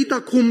a trăit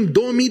acum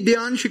 2000 de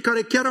ani și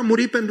care chiar a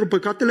murit pentru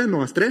păcatele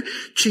noastre,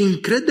 ci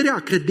încrederea,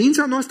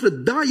 credința noastră,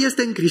 da,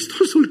 este în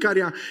Hristosul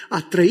care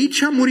a trăit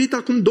și a murit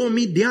acum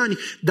 2000 de ani,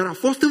 dar a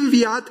fost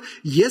înviat,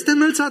 este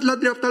înălțat la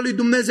dreapta lui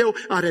Dumnezeu,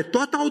 are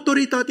toată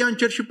autoritatea în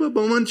cer și pe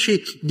pământ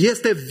și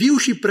este viu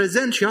și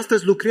prezent și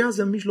astăzi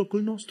lucrează în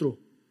mijlocul nostru.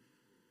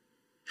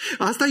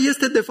 Asta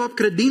este de fapt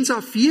credința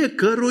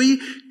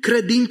fiecărui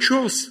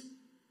credincios.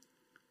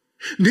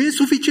 Nu e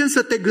suficient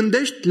să te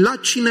gândești la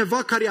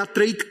cineva care a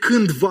trăit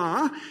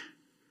cândva,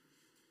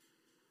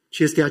 ci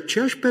este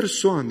aceeași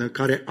persoană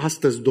care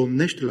astăzi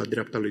domnește la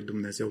dreapta lui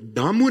Dumnezeu.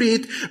 Da, a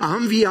murit, a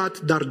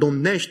înviat, dar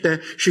domnește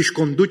și își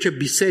conduce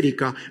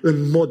biserica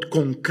în mod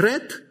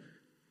concret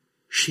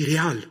și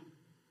real.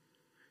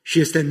 Și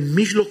este în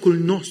mijlocul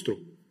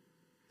nostru.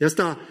 De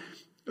asta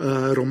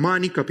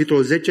Romani,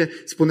 capitolul 10,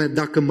 spune,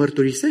 dacă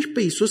mărturisești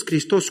pe Iisus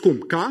Hristos cum?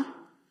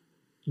 Ca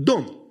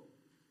Domn.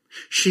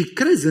 Și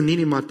crezi în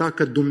inima ta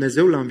că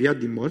Dumnezeu l-a înviat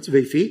din morți,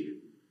 vei fi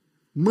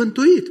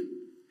mântuit.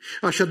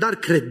 Așadar,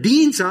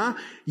 credința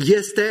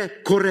este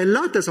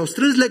corelată sau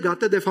strâns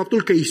legată de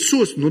faptul că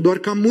Iisus nu doar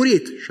că a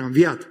murit și a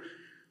înviat,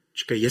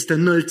 ci că este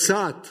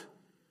înălțat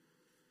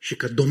și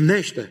că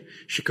domnește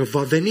și că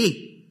va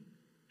veni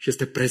și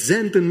este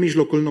prezent în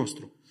mijlocul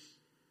nostru.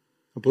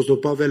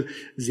 Apostolul Pavel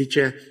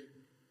zice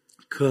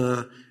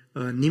că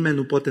nimeni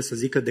nu poate să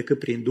zică decât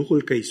prin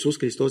Duhul că Iisus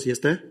Hristos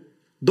este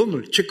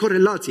Domnul. Ce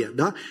corelație,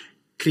 da?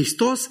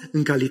 Hristos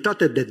în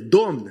calitate de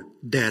Domn,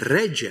 de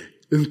Rege,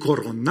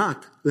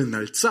 încoronat,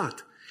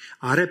 înălțat,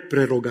 are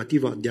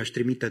prerogativa de a-și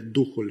trimite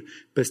Duhul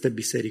peste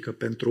biserică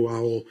pentru a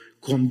o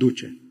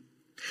conduce.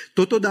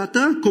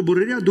 Totodată,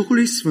 coborârea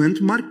Duhului Sfânt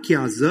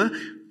marchează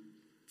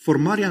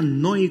formarea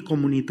noii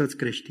comunități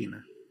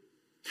creștine.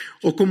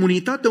 O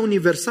comunitate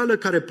universală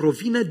care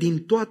provine din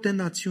toate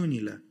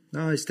națiunile.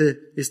 Da?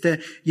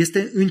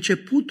 Este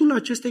începutul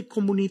acestei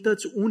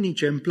comunități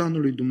unice în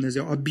planul lui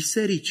Dumnezeu, a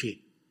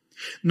bisericii.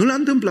 Nu la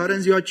întâmplare,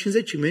 în ziua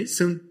Cincizecimii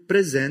sunt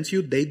prezenți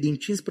iudei din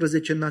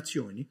 15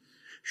 națiuni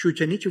și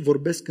ucenicii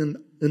vorbesc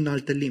în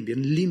alte limbi, în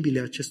limbile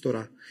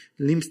acestora,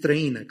 limbi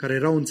străine, care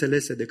erau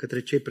înțelese de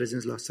către cei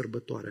prezenți la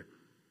sărbătoare.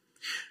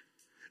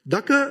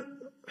 Dacă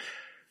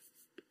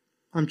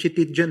am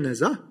citit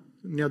Geneza,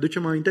 ne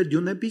aducem aminte de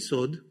un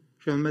episod,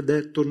 și anume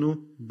de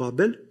turnul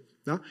Babel,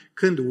 da?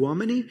 Când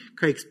oamenii,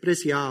 ca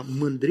expresia a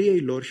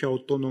mândriei lor și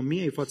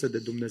autonomiei față de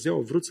Dumnezeu,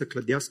 au vrut să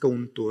clădească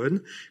un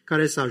turn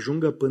care să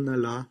ajungă până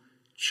la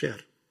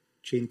cer.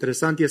 Ce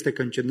interesant este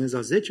că în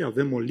Geneza 10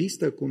 avem o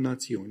listă cu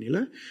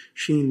națiunile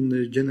și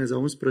în Geneza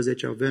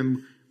 11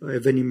 avem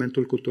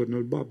evenimentul cu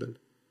turnul Babel.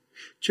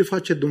 Ce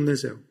face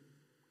Dumnezeu?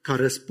 Ca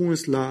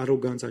răspuns la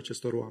aroganța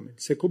acestor oameni.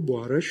 Se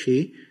coboară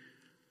și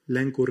le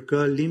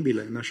încurcă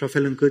limbile, în așa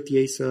fel încât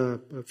ei să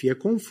fie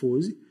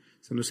confuzi,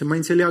 să nu se mai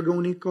înțeleagă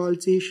unii cu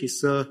alții și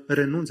să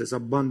renunțe, să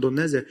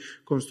abandoneze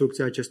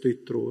construcția acestui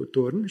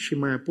turn și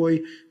mai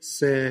apoi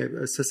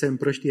să se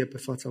împrăștie pe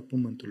fața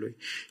pământului.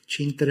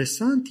 Ce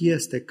interesant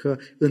este că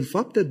în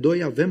Fapte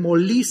 2 avem o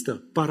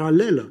listă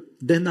paralelă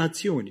de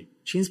națiuni.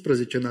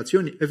 15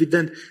 națiuni,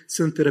 evident,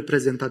 sunt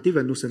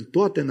reprezentative, nu sunt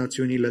toate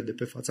națiunile de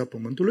pe fața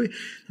pământului,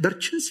 dar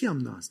ce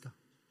înseamnă asta?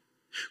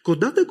 Că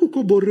odată cu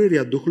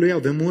coborârea Duhului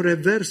avem un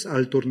revers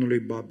al turnului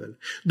Babel.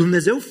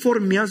 Dumnezeu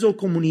formează o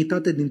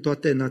comunitate din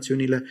toate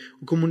națiunile,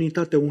 o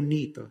comunitate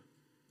unită,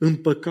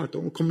 împăcată,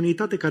 o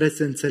comunitate care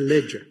se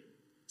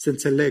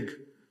înțeleg,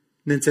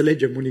 ne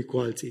înțelegem unii cu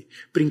alții,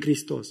 prin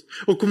Hristos.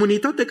 O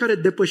comunitate care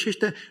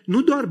depășește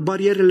nu doar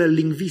barierele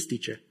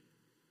lingvistice,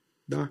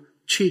 da?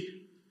 Ci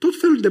tot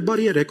felul de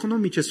bariere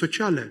economice,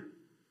 sociale,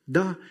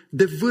 da?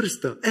 De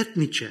vârstă,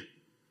 etnice,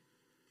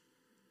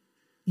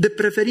 de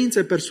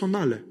preferințe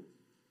personale.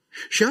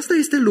 Și asta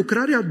este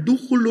lucrarea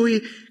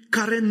Duhului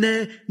care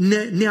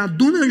ne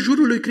adună în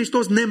jurul lui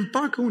Hristos, ne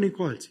împacă unii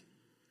cu alții.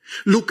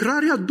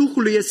 Lucrarea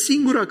Duhului e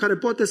singura care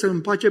poate să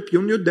împace pe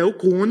un iudeu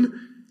cu un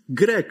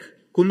grec,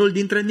 cu unul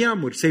dintre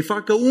neamuri, să-i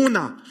facă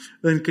una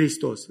în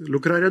Hristos.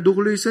 Lucrarea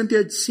Duhului Sfânt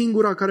e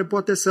singura care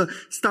poate să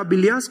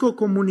stabilească o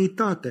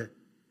comunitate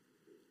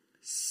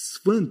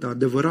sfântă,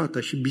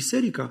 adevărată, și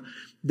biserica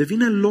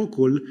devine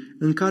locul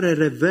în care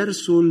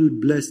reversul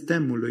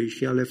blestemului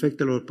și al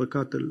efectelor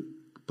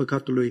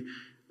păcatului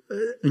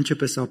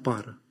începe să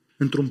apară.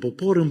 Într-un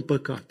popor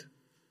împăcat,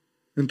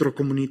 într-o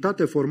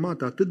comunitate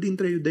formată atât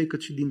dintre iudei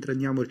cât și dintre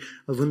neamuri,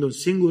 având un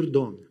singur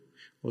Domn,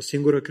 o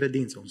singură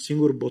credință, un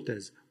singur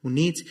botez,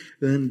 uniți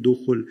în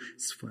Duhul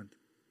Sfânt.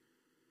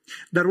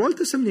 Dar o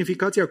altă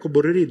semnificație a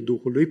coborârii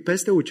Duhului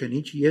peste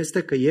ucenici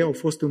este că ei au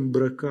fost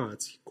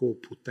îmbrăcați cu o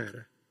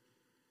putere,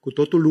 cu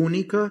totul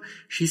unică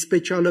și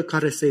specială,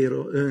 care să-i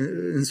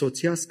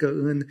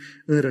însoțească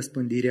în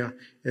răspândirea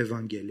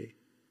Evangheliei.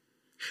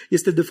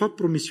 Este de fapt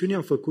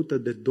promisiunea făcută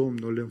de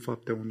Domnul în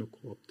Fapte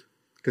 1:8,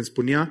 când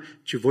spunea: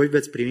 ci voi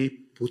veți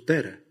primi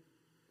putere,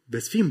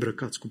 veți fi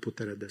îmbrăcați cu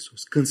putere de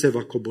sus, când se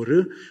va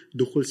coborî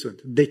Duhul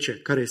Sfânt. De ce?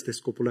 Care este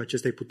scopul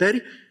acestei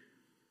puteri?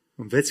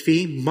 Veți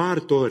fi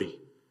martori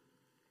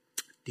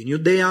din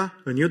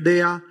Iudeea,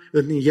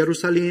 în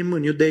Ierusalim,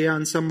 în Iudeea,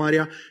 în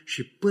Samaria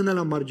și până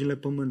la marginile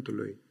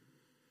pământului.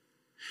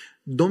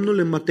 Domnul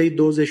în Matei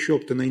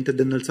 28, înainte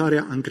de înălțare,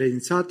 a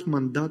încredințat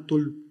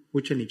mandatul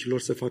ucenicilor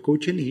să facă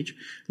ucenici,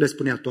 le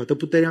spunea: toată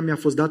puterea mi-a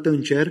fost dată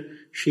în cer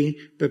și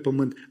pe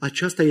pământ.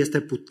 Aceasta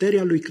este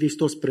puterea lui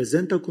Hristos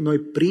prezentă cu noi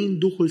prin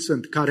Duhul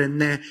Sfânt, care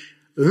ne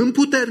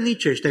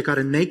împuternicește,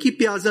 care ne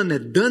echipează, ne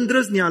dă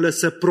îndrăzneală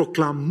să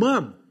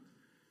proclamăm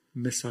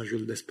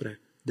mesajul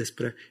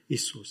despre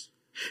Isus.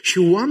 Și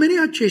oamenii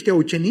aceștia,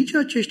 ucenicii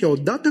aceștia,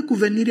 odată cu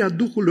venirea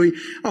Duhului,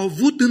 au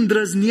avut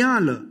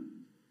îndrăzneală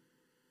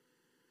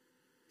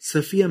să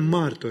fie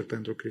martori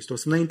pentru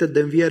Hristos. Înainte de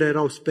înviere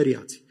erau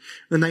speriați.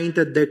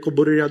 Înainte de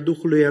coborârea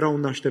Duhului erau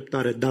în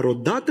așteptare. Dar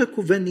odată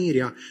cu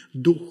venirea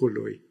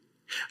Duhului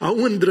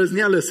au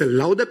îndrăzneală să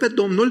laude pe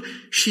Domnul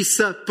și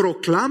să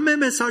proclame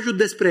mesajul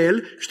despre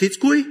El. Știți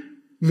cui?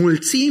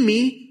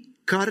 Mulțimii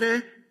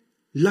care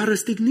l-a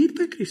răstignit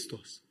pe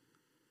Hristos.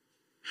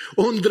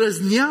 O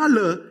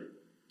îndrăzneală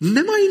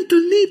nemai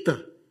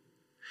întâlnită.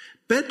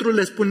 Petru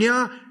le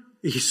spunea: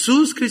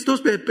 Iisus Hristos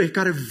pe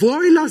care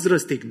voi l-ați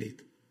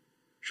răstignit.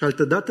 Și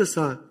altădată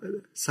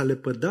s-a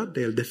lepădat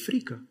de el, de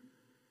frică.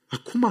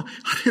 Acum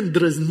are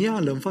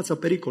îndrăzneală în fața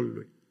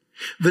pericolului.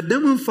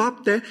 Vedem în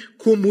Fapte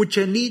cum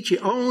ucenicii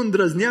au o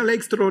îndrăzneală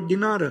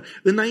extraordinară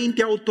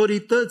înaintea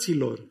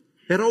autorităților.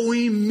 Erau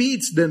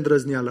uimiți de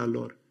îndrăzneala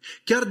lor.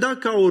 Chiar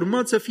dacă au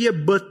urmat să fie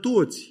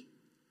bătuți,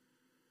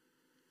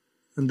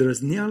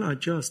 îndrăzneala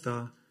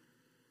aceasta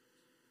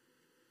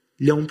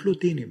le-a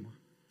umplut inima.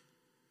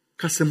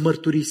 Ca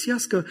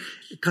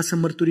să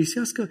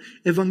mărturisească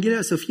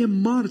Evanghelia, să fie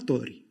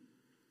martori.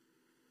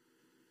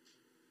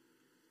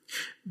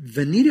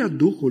 Venirea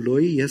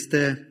Duhului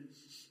este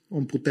o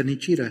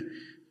împuternicire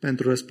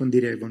pentru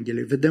răspândirea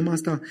Evangheliei. Vedem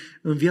asta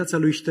în viața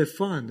lui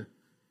Ștefan,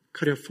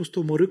 care a fost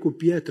omorât cu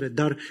pietre,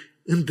 dar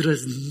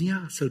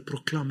îndrăznea să-L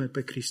proclame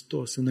pe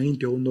Hristos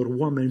înaintea unor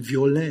oameni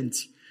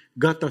violenți,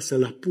 gata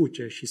să-L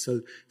apuce și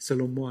să-L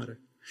omoare.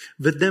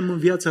 Vedem în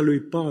viața lui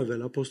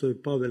Pavel, apostolul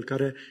Pavel,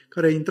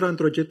 care intra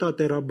într-o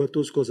cetate, era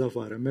bătut, scos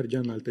afară, mergea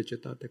în altă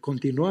cetate.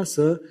 Continua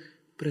să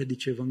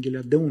predice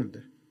Evanghelia. De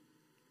unde?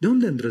 De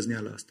unde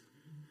îndrăzneala asta?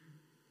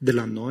 De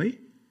la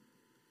noi?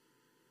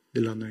 De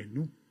la noi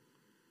nu.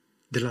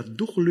 De la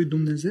Duhul lui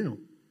Dumnezeu.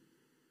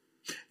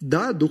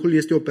 Da, Duhul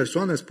este o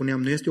persoană,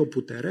 spuneam, nu este o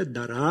putere,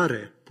 dar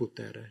are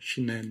putere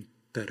și ne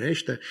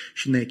întărește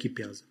și ne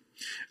echipează.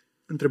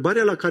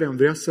 Întrebarea la care am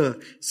vrea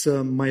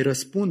să mai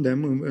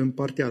răspundem în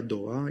partea a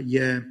doua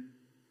e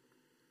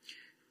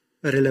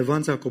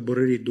relevanța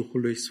coborârii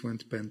Duhului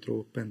Sfânt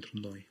pentru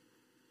noi.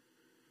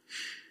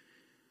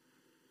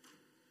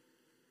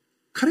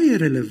 Care e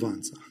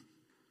relevanța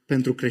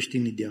pentru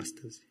creștinii de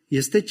astăzi?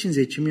 Este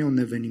Cincizecimea un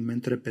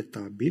eveniment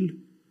repetabil?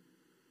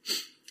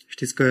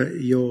 Știți că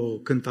e o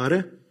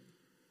cântare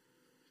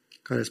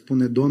care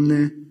spune: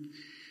 Doamne,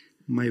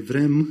 mai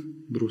vrem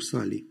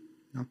brusalii.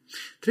 Da?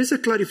 Trebuie să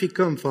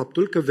clarificăm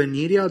faptul că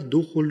venirea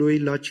Duhului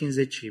la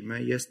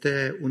Cincizecime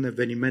este un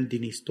eveniment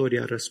din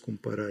istoria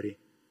răscumpărării.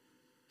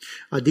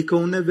 Adică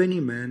un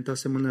eveniment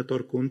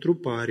asemănător cu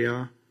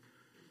întruparea,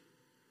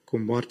 cu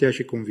moartea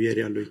și cu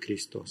învierea lui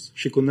Hristos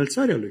și cu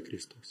înălțarea lui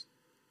Hristos.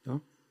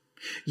 Da?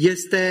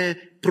 Este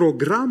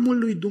programul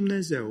lui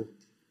Dumnezeu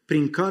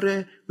prin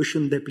care își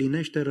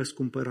îndeplinește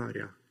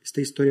răscumpărarea. Este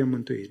istoria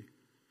mântuirii.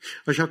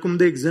 Așa cum,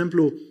 de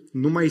exemplu,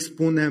 nu mai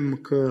spunem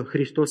că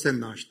Hristos se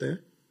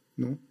naște,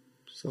 nu?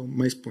 Sau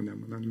mai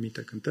spunem în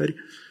anumite cântări,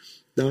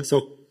 da?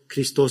 Sau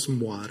Hristos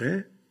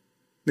moare.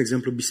 De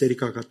exemplu,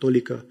 Biserica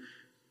Catolică,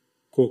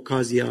 cu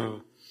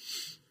ocazia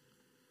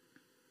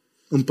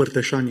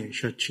împărtășaniei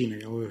și a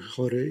cinei, a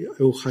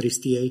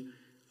Euharistiei,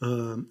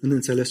 în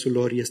înțelesul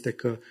lor este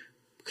că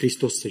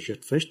Hristos se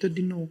jertfește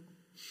din nou.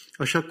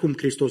 Așa cum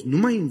Hristos nu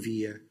mai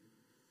învie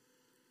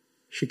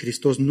și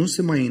Hristos nu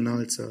se mai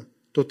înalță,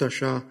 tot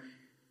așa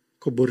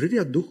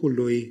coborârea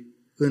Duhului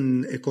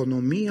în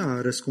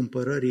economia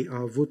răscumpărării a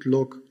avut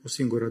loc o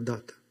singură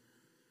dată.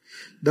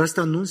 Dar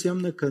asta nu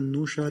înseamnă că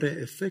nu își are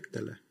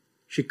efectele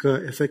și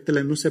că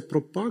efectele nu se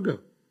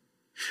propagă.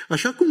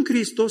 Așa cum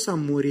Hristos a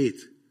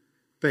murit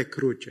pe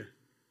cruce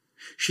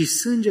și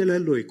sângele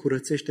Lui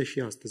curățește și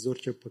astăzi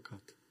orice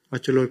păcat a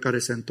celor care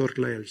se întorc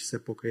la El și se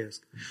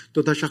pocăiesc.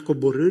 Tot așa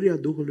coborârea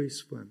Duhului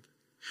Sfânt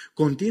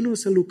continuă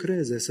să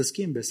lucreze, să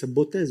schimbe, să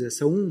boteze,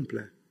 să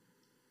umple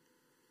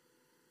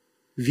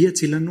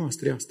viețile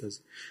noastre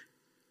astăzi.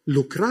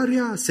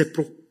 Lucrarea se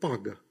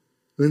propagă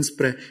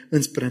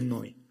înspre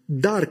noi.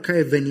 Dar ca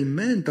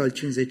eveniment al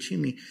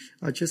cincizecimii,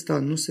 acesta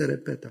nu se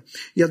repetă.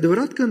 E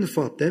adevărat că în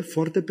fapte,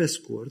 foarte pe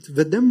scurt,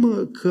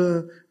 vedem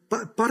că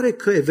pare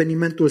că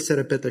evenimentul se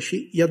repetă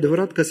și e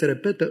adevărat că se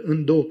repetă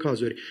în două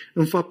cazuri.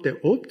 În fapte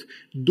 8,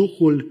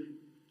 Duhul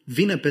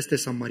vine peste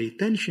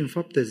samariteni și în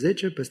fapte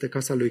 10 peste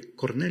casa lui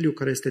Corneliu,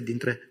 care este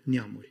dintre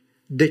neamuri.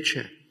 De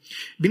ce?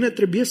 Bine,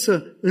 trebuie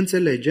să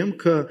înțelegem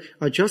că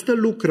această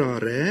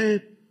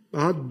lucrare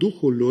a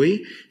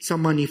Duhului s-a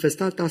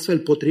manifestat astfel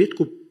potrivit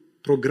cu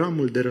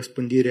programul de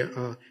răspândire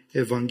a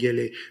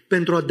Evangheliei,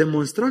 pentru a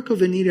demonstra că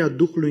venirea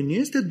Duhului nu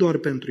este doar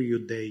pentru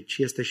iudei, ci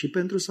este și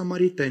pentru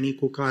samaritenii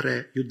cu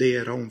care iudeii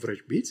erau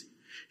învrăjbiți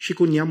și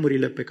cu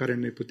neamurile pe care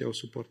nu îi puteau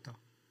suporta.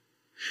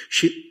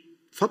 Și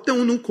fapte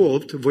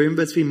 1:8, voi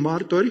veți fi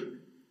martori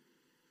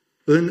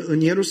în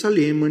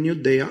Ierusalim, în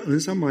Iudeea, în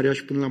Samaria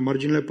și până la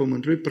marginile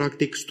pământului,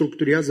 practic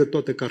structurează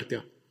toată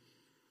cartea.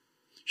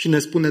 Și ne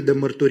spune de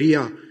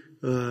mărturia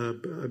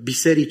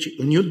bisericii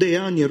în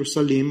Iudeea, în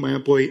Ierusalim, mai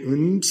apoi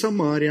în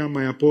Samaria,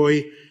 mai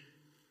apoi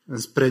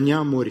înspre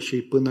neamuri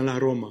și până la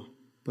Roma,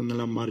 până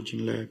la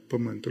marginile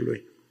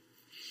pământului.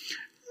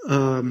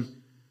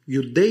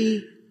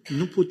 Iudeii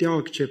nu puteau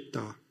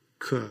accepta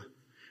că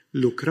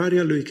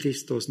lucrarea lui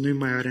Hristos nu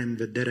mai are în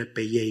vedere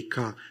pe ei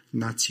ca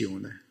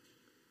națiune,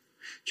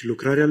 ci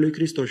lucrarea lui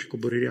Hristos și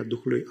coborârea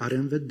Duhului are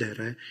în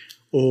vedere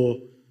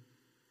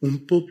un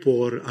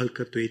popor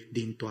alcătuit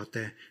din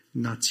toate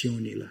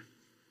națiunile.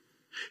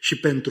 Și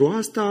pentru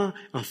asta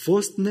a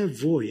fost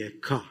nevoie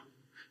ca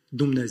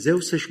Dumnezeu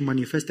să-și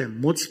manifeste în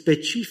mod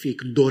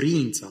specific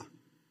dorința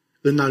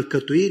în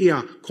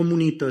alcătuirea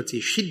comunității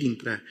și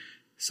dintre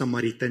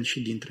samariteni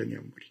și dintre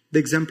neamuri. De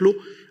exemplu,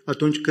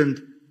 atunci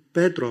când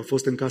Petru a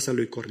fost în casa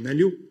lui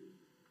Corneliu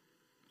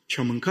și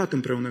a mâncat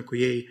împreună cu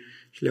ei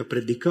și le-a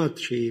predicat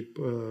și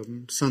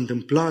s-a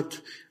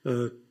întâmplat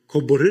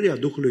coborârea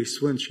Duhului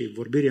Sfânt și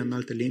vorbirea în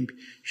alte limbi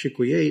și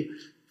cu ei,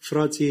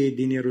 frații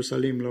din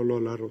Ierusalim l-au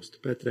luat la rost.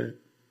 Petre,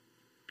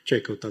 ce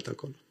ai căutat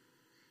acolo?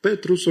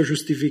 Petru s-a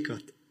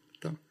justificat.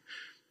 Da?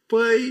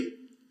 Păi,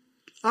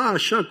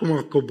 așa cum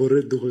a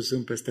coborât Duhul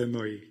Sfânt peste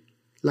noi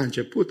la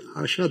început,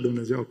 așa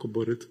Dumnezeu a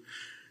coborât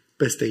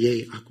peste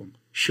ei acum.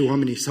 Și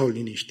oamenii s-au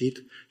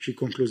liniștit și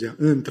concluzia,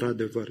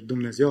 într-adevăr,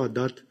 Dumnezeu a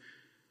dat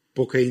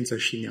pocăință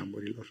și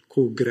neamurilor,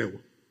 cu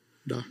greu.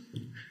 Da?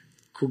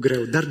 Cu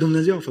greu. Dar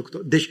Dumnezeu a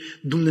făcut-o. Deci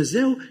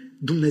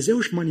Dumnezeu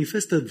își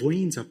manifestă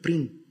voința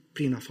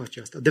prin a face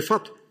asta. De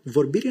fapt,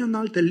 vorbirea în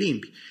alte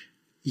limbi,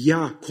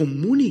 ea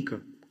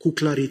comunică cu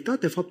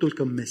claritate faptul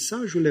că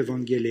mesajul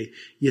Evangheliei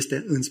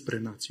este înspre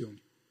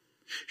națiuni.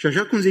 Și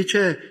așa cum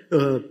zice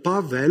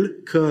Pavel,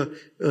 că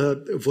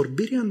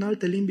vorbirea în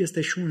alte limbi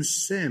este și un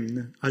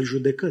semn al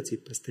judecății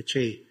peste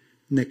cei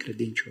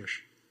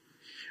necredincioși.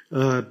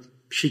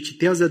 Și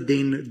citează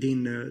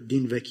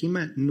din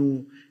vechime,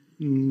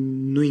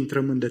 nu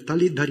intrăm în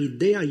detalii, dar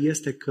ideea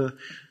este că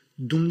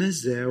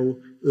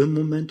Dumnezeu în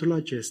momentul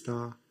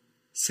acesta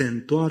se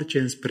întoarce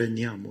înspre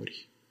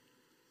neamuri.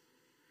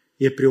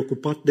 E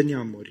preocupat de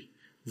neamuri.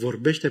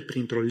 Vorbește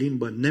printr-o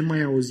limbă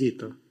nemai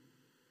auzită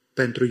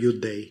pentru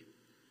iudei.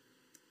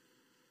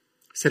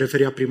 Se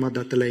referea prima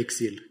dată la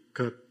exil,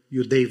 că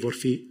iudeii vor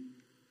fi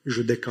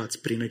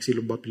judecați prin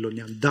exilul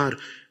babilonian. Dar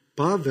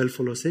Pavel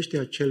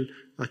folosește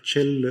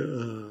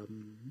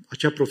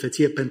acea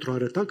profeție pentru a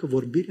arăta că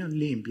vorbirea în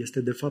limbi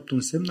este de fapt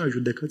un semn al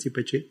judecății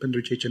pentru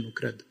cei ce nu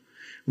cred.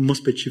 În mod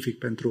specific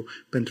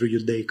pentru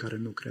iudeii care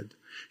nu cred.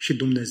 Și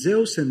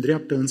Dumnezeu se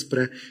îndreaptă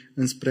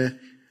înspre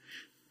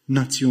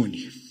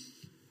națiuni.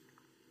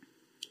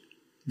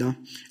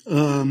 Da?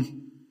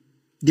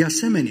 De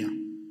asemenea,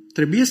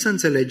 trebuie să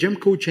înțelegem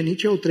că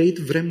ucenicii au trăit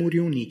vremuri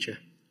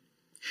unice.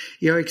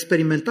 Ei au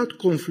experimentat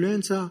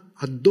confluența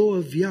a două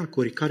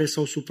veacuri care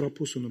s-au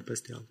suprapus unul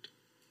peste altul.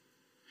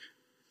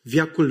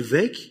 Veacul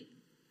vechi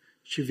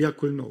și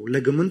veacul nou.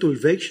 Legământul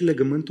vechi și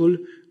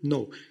legământul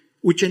nou.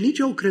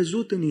 Ucenicii au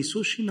crezut în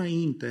Iisus și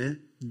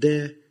înainte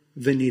de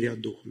venirea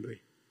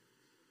Duhului.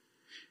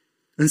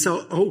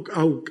 Însă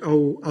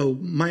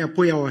mai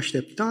apoi au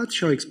așteptat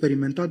și au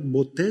experimentat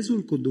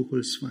botezul cu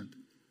Duhul Sfânt.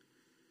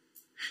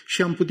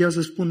 Și am putea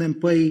să spunem,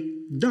 păi,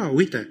 da,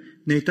 uite,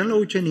 ne uităm la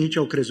ucenici,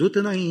 au crezut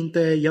înainte,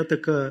 iată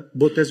că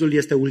botezul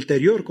este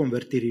ulterior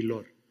convertirii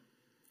lor.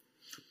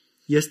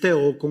 Este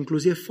o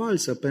concluzie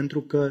falsă,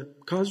 pentru că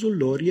cazul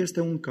lor este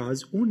un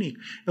caz unic.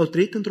 Au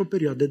trăit într-o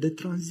perioadă de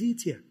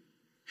tranziție.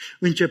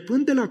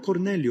 Începând de la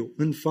Corneliu,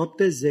 în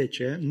Fapte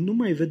 10, nu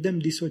mai vedem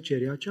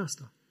disocierea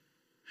aceasta.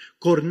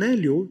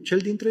 Corneliu, cel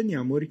dintre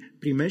neamuri,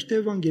 primește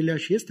Evanghelia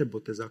și este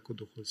botezat cu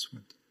Duhul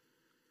Sfânt.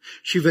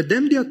 Și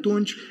vedem de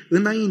atunci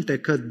înainte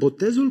că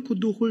botezul cu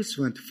Duhul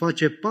Sfânt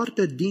face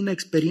parte din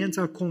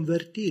experiența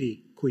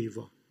convertirii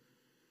cuiva.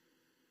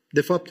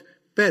 De fapt,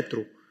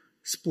 Petru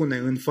spune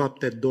în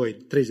Fapte 2:38,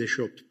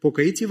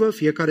 pocăiți-vă,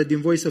 fiecare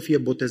din voi să fie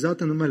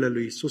botezat în numele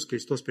lui Iisus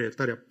Hristos spre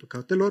iertarea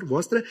păcatelor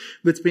voastre,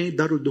 veți primi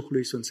darul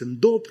Duhului Sfânt. Sunt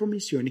două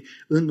promisiuni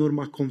în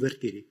urma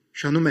convertirii,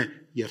 și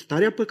anume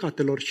iertarea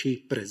păcatelor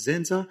și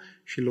prezența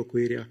și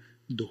locuirea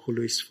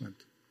Duhului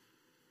Sfânt.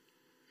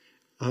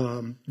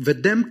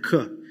 Vedem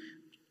că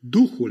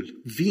Duhul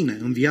vine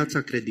în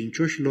viața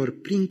credincioșilor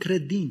prin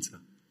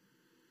credință.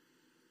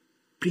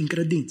 Prin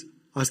credință.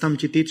 Asta am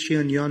citit și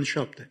în Ioan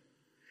 7.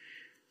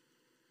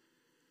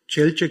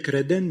 Cel ce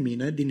crede în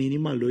mine, din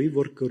inima lui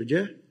vor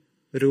curge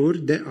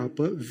râuri de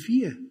apă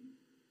vie.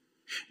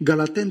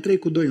 Galaten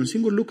 3:2. Un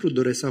singur lucru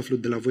doresc să aflu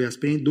de la voi: ați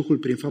primit Duhul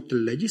prin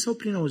faptele legii sau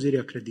prin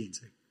auzirea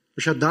credinței?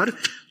 Așadar,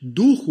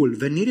 Duhul,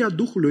 venirea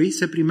Duhului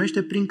se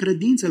primește prin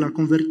credință la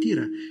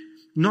convertire.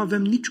 Nu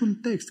avem niciun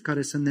text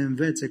care să ne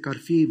învețe că ar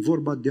fi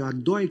vorba de a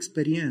doua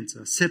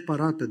experiență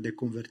separată de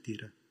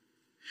convertire.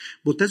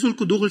 Botezul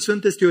cu Duhul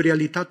Sfânt este o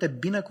realitate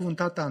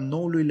binecuvântată a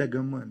noului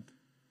legământ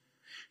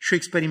și o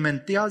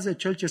experimentează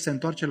cel ce se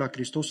întoarce la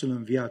Hristosul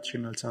înviat și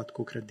înălțat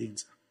cu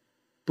credință.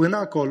 Până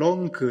acolo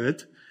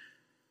încât,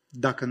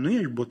 dacă nu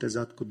ești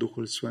botezat cu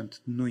Duhul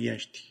Sfânt, nu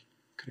ești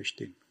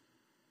creștin.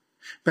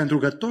 Pentru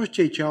că toți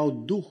cei ce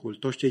au Duhul,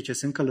 toți cei ce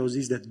sunt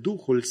călăuziți de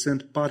Duhul,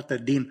 sunt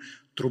parte din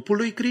trupul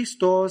lui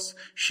Hristos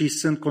și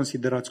sunt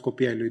considerați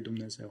copii ai lui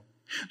Dumnezeu.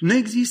 Nu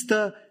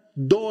există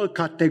două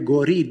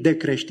categorii de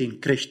creștini: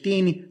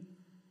 creștini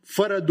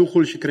fără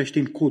Duhul și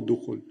creștini cu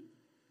Duhul.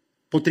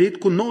 Potrivit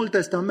cu Noul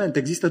Testament,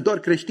 există doar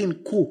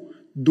creștini cu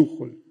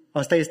Duhul.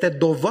 Asta este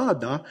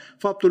dovada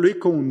faptului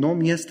că un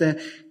om este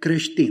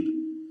creștin.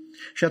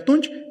 Și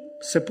atunci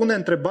se pune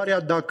întrebarea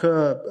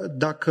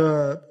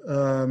dacă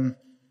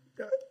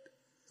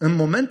în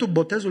momentul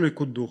botezului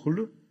cu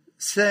Duhul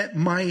se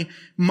mai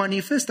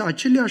manifestă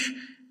aceleași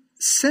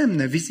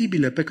semne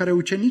vizibile pe care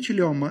ucenicii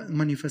le-au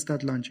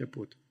manifestat la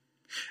început.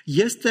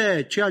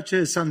 Este ceea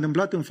ce s-a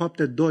întâmplat în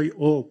Fapte 2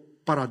 o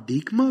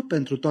paradigmă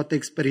pentru toate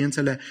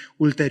experiențele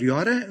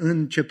ulterioare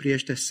în ce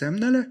privește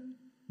semnele?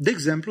 De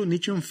exemplu,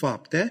 nici în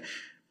Fapte,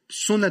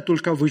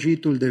 sunetul ca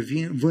vâjitul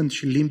de vânt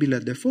și limbile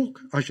de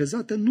foc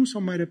așezate nu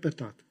s-au mai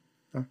repetat.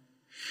 Da?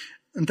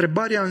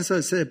 Întrebarea însă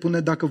se pune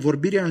dacă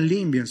vorbirea în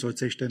limbi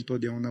însoțește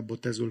întotdeauna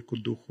botezul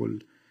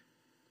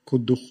cu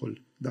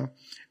Duhul. Da?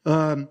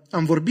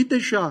 Am vorbit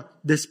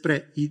deja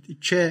despre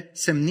ce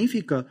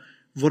semnifică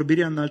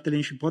vorbirea în alte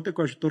limbi și poate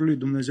cu ajutorul lui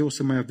Dumnezeu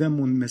să mai avem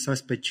un mesaj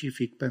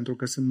specific, pentru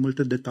că sunt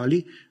multe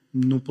detalii,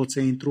 nu pot să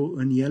intru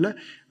în ele,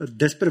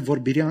 despre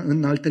vorbirea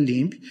în alte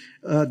limbi,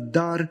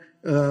 dar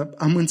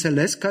am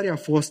înțeles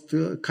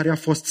care a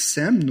fost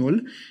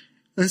semnul,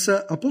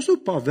 însă Apostol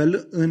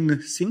Pavel, în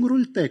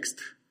singurul text,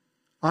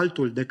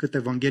 altul decât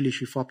Evanghelii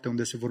și Fapte,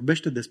 unde se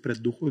vorbește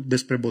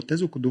despre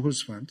botezul cu Duhul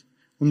Sfânt,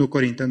 1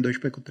 Corinteni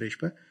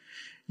 12:13,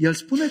 el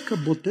spune că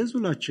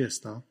botezul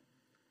acesta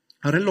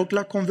are loc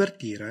la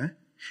convertire,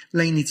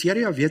 la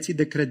inițierea vieții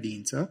de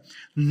credință,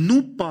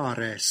 nu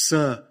pare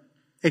să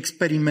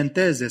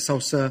experimenteze sau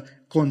să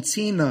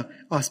conțină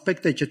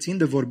aspecte ce țin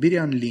de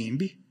vorbirea în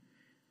limbi,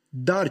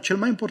 dar cel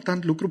mai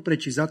important lucru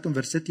precizat în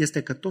verset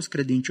este că toți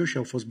credincioșii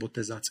au fost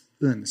botezați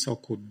în sau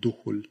cu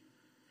Duhul.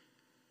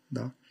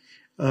 Da?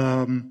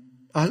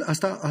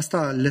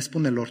 Asta le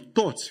spune lor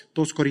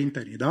toți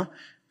corintenii, da?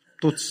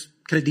 Toți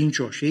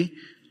credincioșii,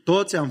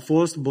 toți am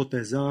fost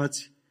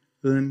botezați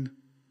în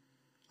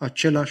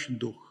același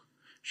Duh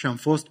și am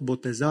fost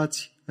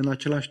botezați în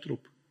același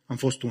trup. Am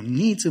fost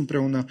uniți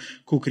împreună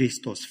cu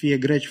Hristos, fie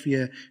greci,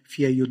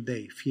 fie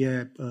iudei,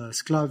 fie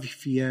sclavi,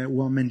 fie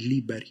oameni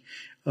liberi.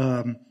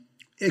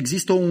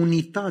 Există o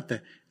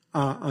unitate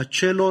a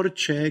celor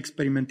ce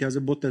experimentează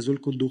botezul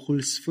cu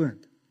Duhul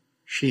Sfânt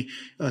și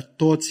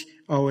toți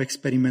au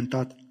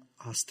experimentat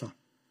asta.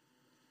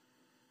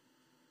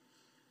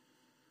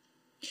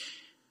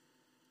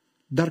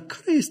 Dar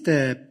care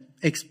este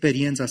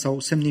experiența sau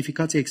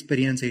semnificația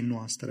experienței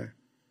noastre?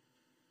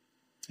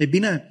 Ei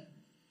bine,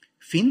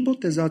 fiind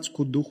botezați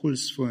cu Duhul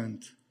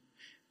Sfânt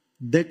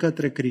de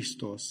către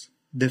Hristos,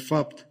 de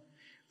fapt,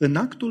 în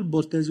actul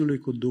botezului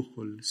cu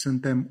Duhul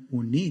suntem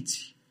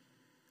uniți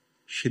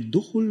și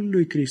Duhul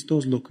lui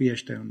Hristos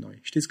locuiește în noi.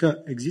 Știți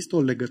că există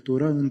o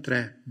legătură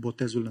între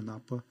botezul în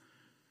apă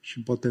și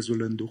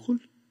botezul în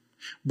Duhul?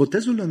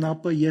 Botezul în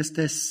apă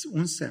este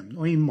un semn,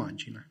 o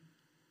imagine.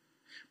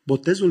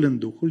 Botezul în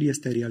Duhul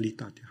este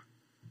realitatea,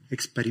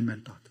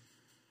 experimentată.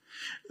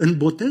 În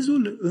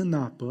botezul în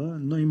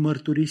apă, noi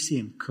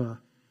mărturisim că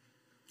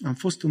am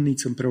fost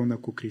uniți împreună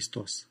cu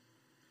Hristos.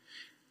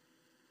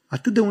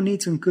 Atât de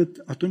uniți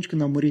încât atunci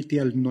când a murit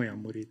El, noi am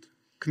murit.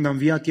 Când a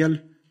înviat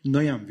El,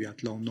 noi am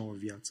înviat la o nouă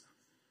viață.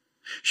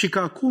 Și că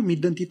acum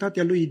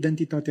identitatea Lui e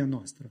identitatea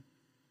noastră.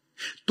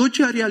 Tot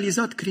ce a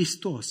realizat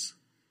Hristos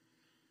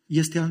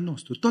este al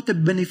nostru. Toate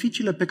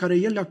beneficiile pe care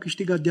El le-a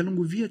câștigat de-a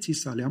lungul vieții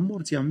sale, a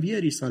morții, a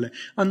învierii sale,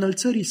 a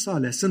înălțării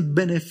sale, sunt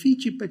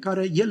beneficii pe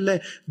care El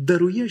le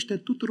dăruiește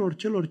tuturor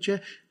celor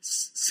ce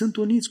sunt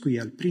uniți cu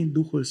El prin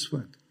Duhul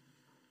Sfânt.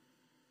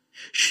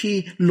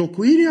 Și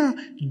locuirea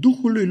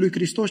Duhului lui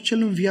Hristos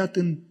cel înviat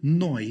în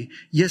noi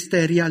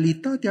este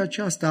realitatea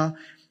aceasta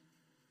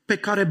pe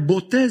care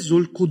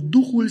botezul cu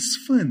Duhul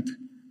Sfânt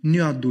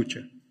ne-o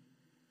aduce.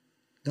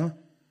 Da?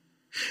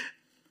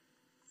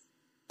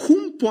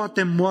 Cum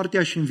poate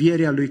moartea și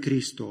învierea lui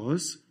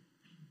Hristos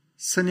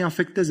să ne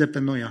afecteze pe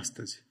noi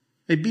astăzi?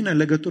 Ei bine,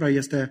 legătura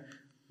este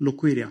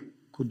locuirea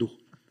cu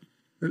Duhul.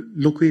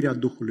 Locuirea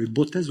Duhului,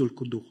 botezul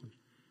cu Duhul.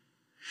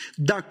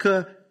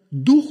 Dacă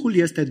Duhul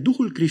este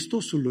Duhul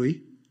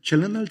Hristosului,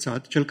 cel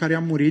înălțat, cel care a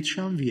murit și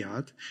a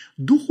înviat,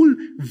 Duhul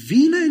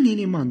vine în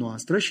inima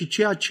noastră și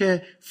ceea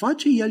ce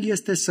face El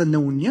este să ne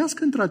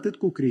unească într-atât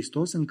cu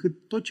Hristos, încât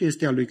tot ce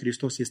este al lui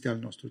Hristos este al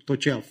nostru. Tot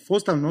ce a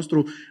fost al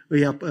nostru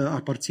îi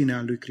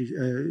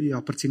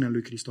aparține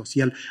lui Hristos.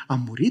 El a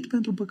murit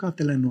pentru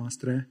păcatele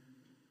noastre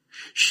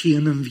și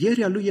în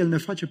învierea Lui El ne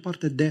face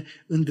parte de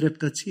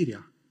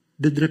îndreptățirea,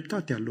 de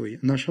dreptatea Lui,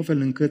 în așa fel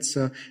încât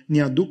să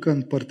ne aducă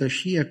în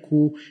părtășie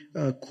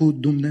cu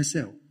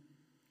Dumnezeu.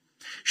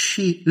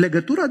 Și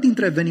legătura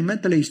dintre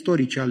evenimentele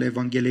istorice ale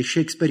Evangheliei și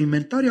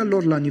experimentarea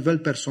lor la nivel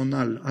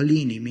personal al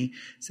inimii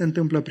se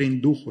întâmplă prin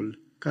Duhul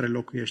care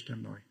locuiește în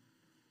noi.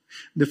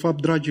 De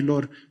fapt,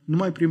 dragilor,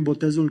 numai prin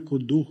botezul cu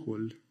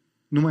Duhul,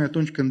 numai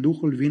atunci când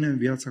Duhul vine în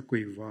viața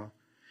cuiva,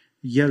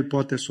 El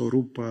poate să o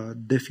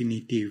rupă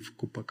definitiv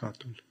cu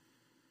păcatul.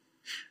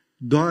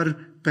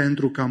 Doar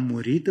pentru că am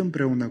murit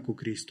împreună cu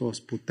Hristos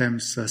putem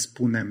să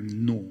spunem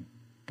nu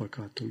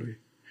păcatului.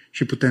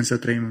 Și putem să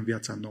trăim în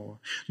viața nouă.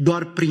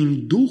 Doar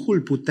prin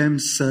Duhul putem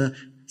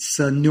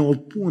să ne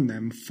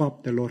opunem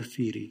faptelor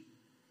firii.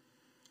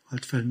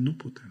 Altfel nu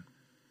putem.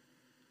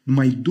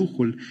 Numai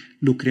Duhul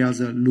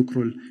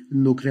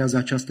lucrează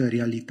această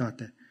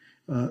realitate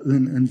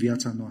în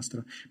viața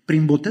noastră.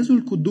 Prin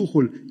botezul cu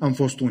Duhul am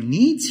fost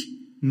uniți,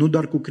 nu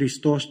doar cu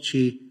Hristos,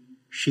 ci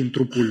și în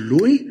trupul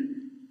Lui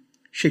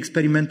și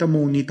experimentăm o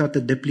unitate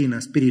deplină,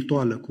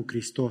 spirituală cu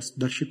Hristos,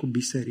 dar și cu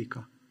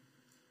biserica.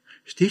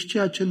 Știți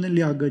ceea ce ne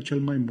leagă cel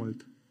mai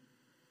mult?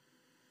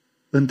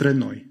 Între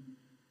noi,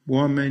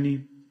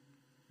 oamenii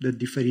de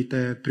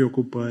diferite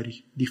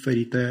preocupări,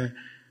 diferite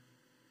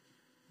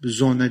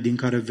zone din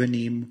care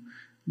venim,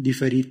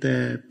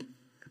 diferite,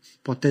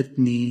 poate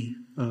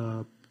etnii,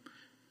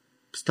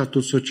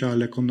 statut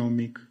social,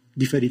 economic,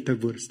 diferite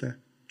vârste.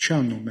 Ce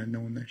anume ne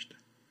unește?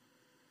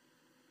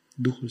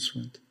 Duhul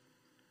Sfânt.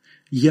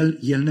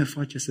 El ne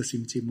face să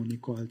simțim unii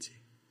cu alții.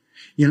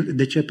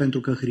 De ce?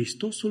 Pentru că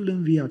Hristosul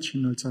înviat și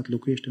înălțat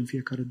locuiește în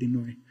fiecare din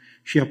noi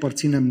și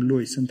aparținem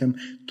Lui, suntem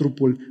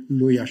trupul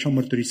Lui, așa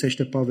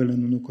mărturisește Pavel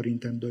în 1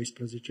 Corinteni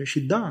 12.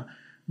 Și da,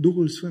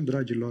 Duhul Sfânt,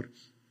 dragilor,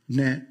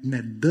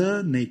 ne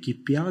dă, ne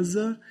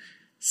echipează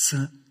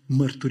să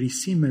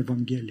mărturisim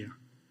Evanghelia,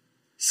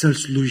 să-L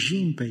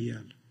slujim pe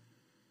El.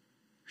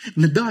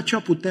 Ne dă acea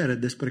putere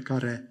despre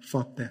care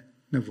fapte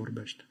ne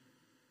vorbește.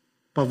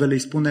 Pavel îi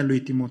spune lui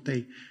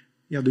Timotei,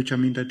 îi aduce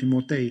aminte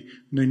Timotei,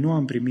 noi nu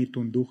am primit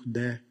un duh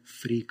de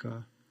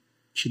frică,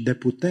 ci de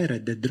putere,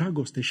 de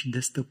dragoste și de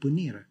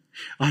stăpânire.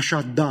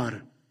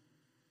 Așadar,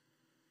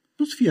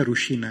 nu-ți fie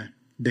rușine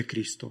de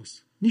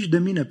Hristos, nici de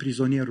mine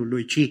prizonierul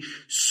Lui, ci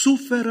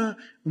suferă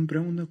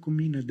împreună cu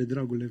mine de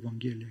dragul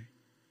Evangheliei.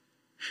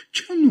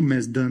 Ce anume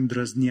îți dă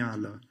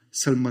îndrăzneală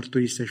să-L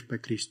mărturisești pe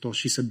Hristos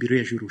și să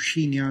biruiești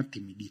rușinea,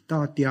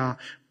 timiditatea,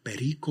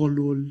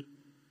 pericolul,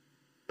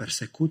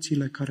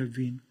 persecuțiile care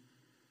vin?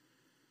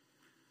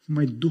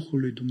 Numai Duhul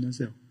lui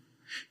Dumnezeu.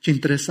 Ce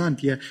interesant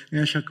e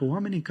așa că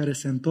oamenii care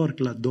se întorc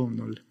la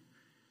Domnul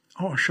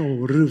au așa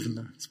o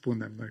râvnă,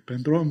 spunem noi,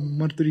 pentru a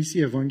mărturisi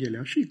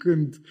Evanghelia. Și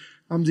când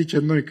am zice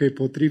noi că e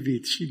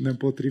potrivit și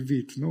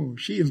nepotrivit, nu?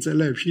 Și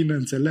înțelept și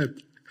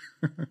neînțelept.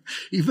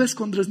 Îi vezi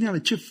cu o îndrăzneală,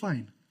 ce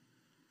fain.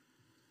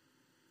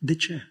 De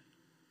ce?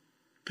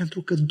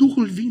 Pentru că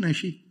Duhul vine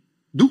și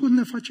Duhul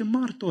ne face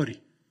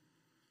martori.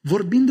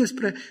 Vorbind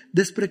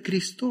despre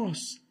Hristos,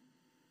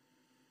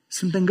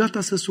 suntem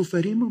gata să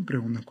suferim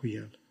împreună cu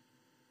El.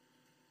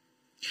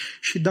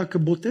 Și dacă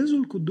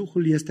botezul cu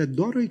Duhul este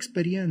doar o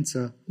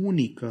experiență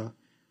unică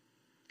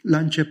la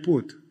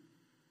început,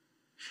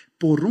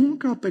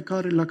 porunca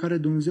la care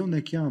Dumnezeu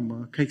ne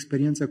cheamă ca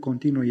experiență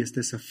continuă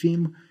este să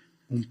fim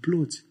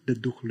umpluți de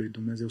Duhul lui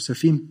Dumnezeu, să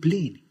fim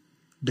plini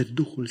de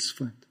Duhul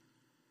Sfânt.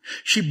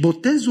 Și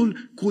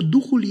botezul cu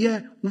Duhul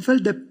e un fel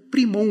de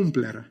primă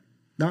umplere.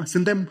 Da?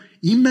 Suntem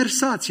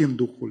imersați în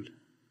Duhul.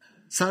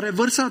 s-a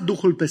revărsat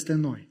Duhul peste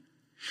noi.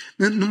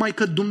 Numai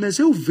că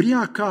Dumnezeu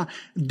vrea ca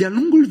de-a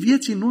lungul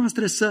vieții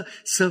noastre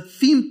să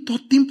fim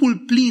tot timpul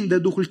plini de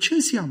Duhul. Ce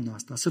înseamnă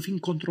asta? Să fim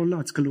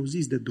controlați,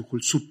 călăuziți de Duhul,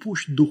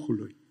 supuși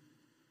Duhului.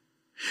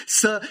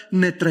 Să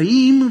ne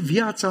trăim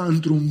viața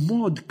într-un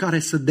mod care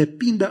să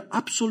depindă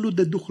absolut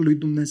de Duhul lui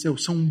Dumnezeu,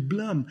 să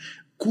umblăm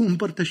cu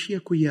împărtășie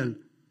cu El,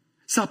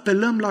 să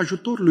apelăm la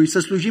ajutorul Lui, să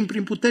slujim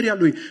prin puterea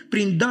Lui,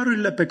 prin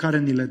darurile pe care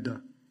ni le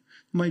dă.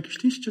 Mai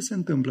știți ce se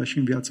întâmplă și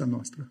în viața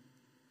noastră?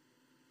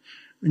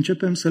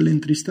 Începem să-L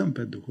întristăm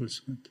pe Duhul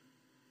Sfânt.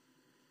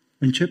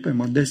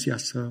 Începem adesea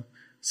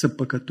să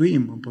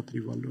păcătuim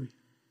împotriva Lui,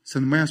 să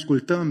nu mai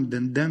ascultăm de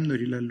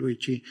îndemnurile Lui,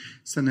 ci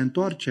să ne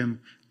întoarcem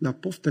la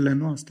poftele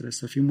noastre,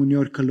 să fim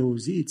uneori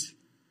călăuziți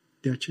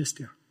de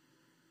acestea.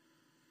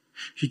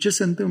 Și ce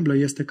se întâmplă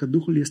este că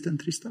Duhul este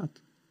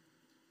întristat.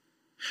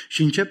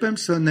 Și începem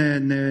să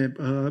ne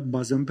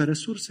bazăm pe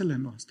resursele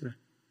noastre,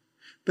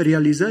 pe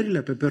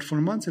realizările, pe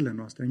performanțele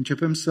noastre.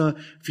 Începem să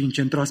fim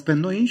centrați pe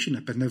noi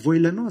înșine, pe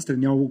nevoile noastre,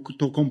 ne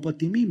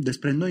autocompătimim,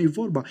 despre noi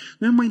vorba.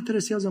 Nu ne mai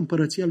interesează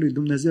împărăția lui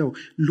Dumnezeu.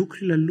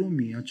 Lucrurile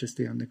lumii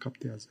acesteia ne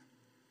captează.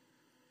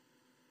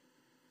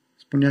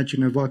 Spunea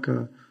cineva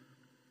că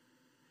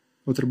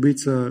o trebuit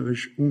să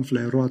își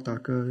umfle roata,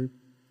 că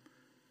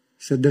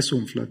se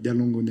desumflă de-a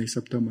lungul unei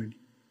săptămâni.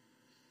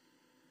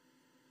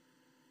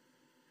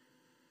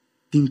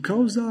 Din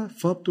cauza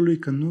faptului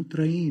că nu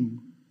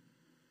trăim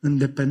în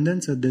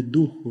dependență de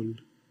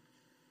Duhul,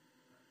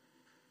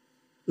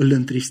 îl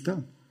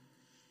întristăm.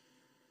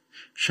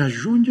 Și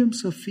ajungem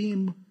să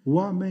fim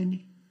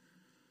oameni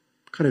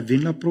care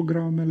vin la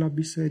programe, la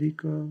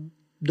biserică.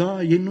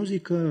 Da, ei nu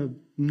zic că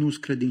nu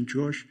sunt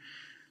credincioși,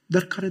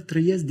 dar care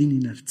trăiesc din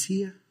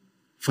inerție,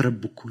 fără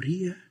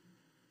bucurie,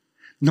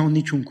 n-au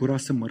niciun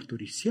curaj să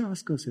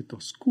mărturisească, se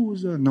tot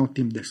scuză, n-au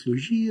timp de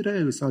slujire,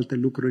 sunt alte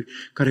lucruri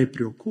care îi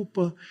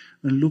preocupă,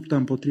 în lupta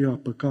împotriva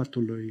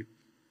păcatului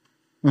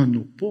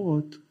nu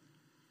pot.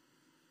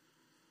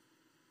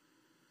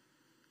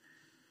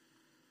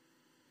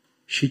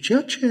 Și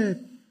ceea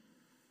ce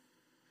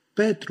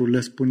Petru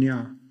le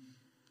spunea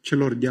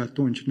celor de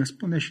atunci, ne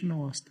spune și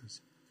nouă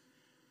astăzi.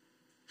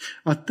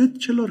 Atât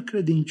celor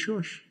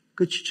credincioși,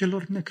 cât și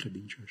celor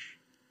necredincioși.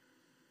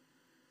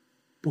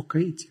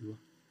 Pocăiți-vă.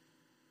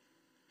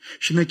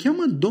 Și ne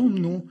cheamă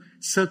Domnul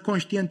să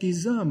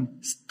conștientizăm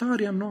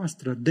starea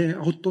noastră de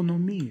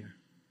autonomie,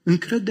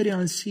 încrederea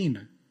în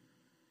sine,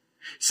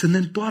 să ne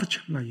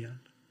întoarcem la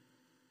El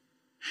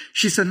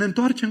și să ne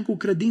întoarcem cu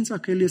credința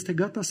că El este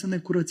gata să ne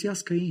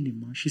curățească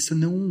inima și să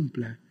ne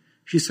umple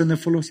și să ne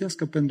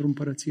folosească pentru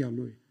împărăția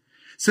Lui.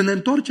 Să ne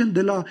întoarcem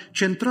de la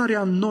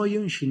centrarea în noi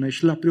înșine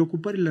și la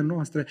preocupările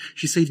noastre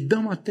și să-i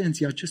dăm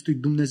atenție acestui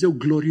Dumnezeu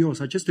glorios,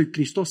 acestui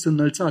Hristos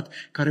înălțat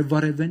care va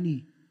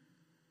reveni.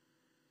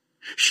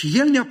 Și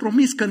El ne-a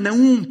promis că ne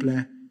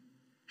umple.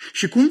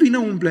 Și cum vine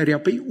umplerea?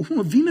 Păi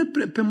vine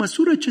pe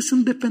măsură ce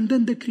sunt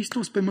dependent de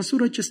Hristos, pe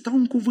măsură ce stau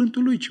în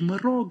cuvântul Lui, ce mă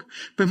rog,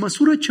 pe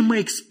măsură ce mă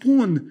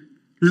expun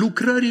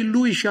lucrării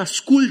Lui și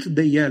ascult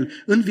de El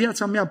în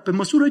viața mea, pe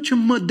măsură ce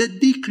mă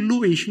dedic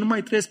Lui și nu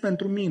mai trăiesc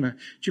pentru mine,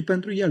 ci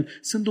pentru El,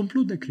 sunt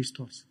umplut de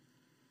Hristos.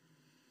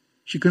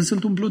 Și când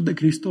sunt umplut de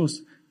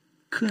Hristos,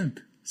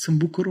 cânt, sunt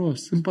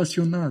bucuros, sunt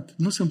pasionat,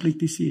 nu sunt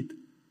plictisit,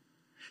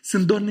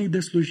 sunt dornic de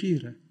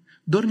slujire,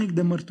 dornic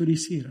de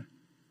mărturisire.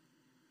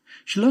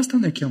 Și la asta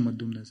ne cheamă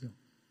Dumnezeu.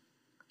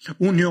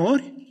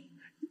 Uneori,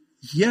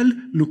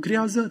 El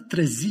lucrează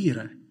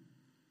trezire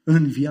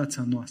în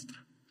viața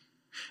noastră.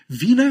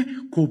 Vine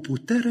cu o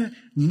putere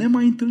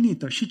nemai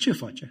întâlnită. Și ce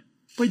face?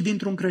 Păi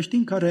dintr-un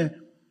creștin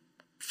care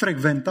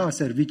frecventa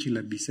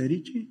serviciile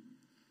bisericii,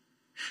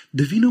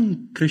 devine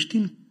un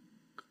creștin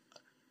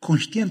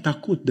conștient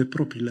acut de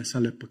propriile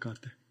sale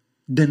păcate,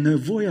 de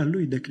nevoia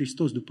lui de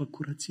Hristos după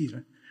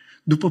curățire,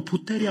 după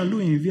puterea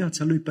lui în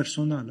viața lui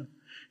personală.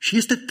 Și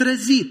este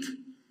trezit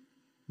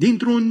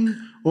dintr-un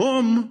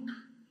om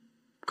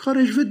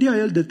care își vedea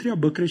el de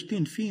treabă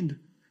creștin fiind.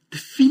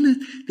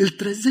 Îl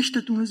trezește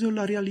Dumnezeu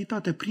la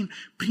realitate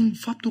prin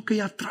faptul că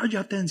îi atrage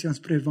atenția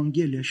spre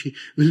Evanghelie și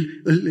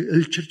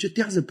îl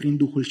cercetează prin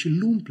Duhul și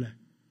îl umple.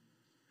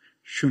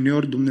 Și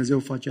uneori Dumnezeu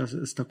face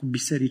asta cu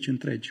biserici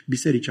întregi.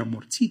 Biserici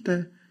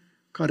amorțite,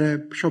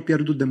 care și-au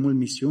pierdut de mult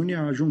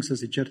misiunea, ajung să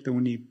se certe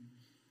unii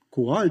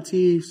cu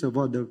alții, să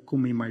vadă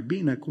cum e mai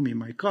bine, cum e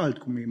mai cald,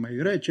 cum e mai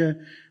rece,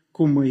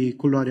 cum e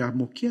culoarea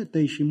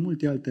mochetei și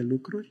multe alte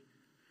lucruri.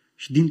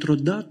 Și dintr-o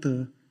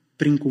dată,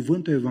 prin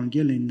cuvântul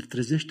Evangheliei, ne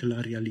trezește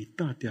la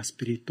realitatea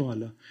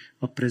spirituală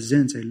a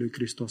prezenței lui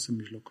Hristos în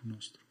mijlocul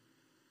nostru.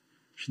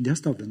 Și de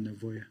asta avem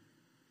nevoie.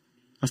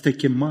 Asta e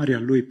chemarea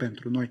Lui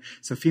pentru noi,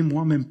 să fim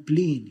oameni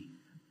plini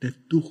de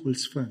Duhul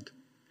Sfânt.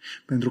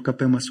 Pentru că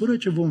pe măsură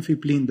ce vom fi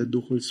plini de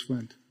Duhul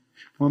Sfânt,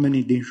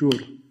 oamenii din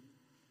jur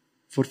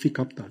vor fi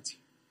captați.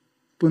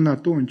 Până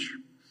atunci,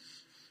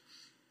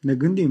 ne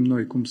gândim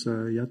noi cum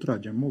să-i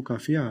atragem, o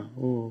cafea,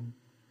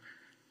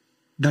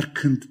 Dar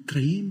când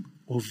trăim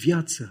o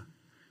viață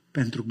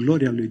pentru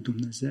gloria lui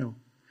Dumnezeu,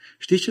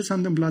 știți ce s-a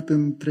întâmplat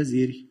în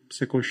treziri,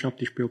 secol 17-18,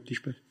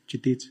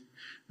 citiți?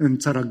 În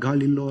țara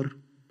Galilor,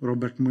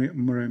 Robert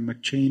Murray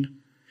McChain,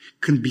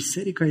 când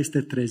biserica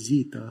este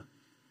trezită,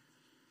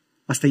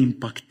 asta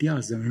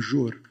impactează în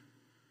jur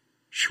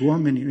și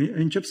oamenii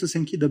încep să se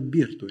închidă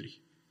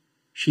birturi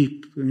și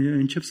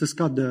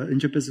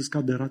începe să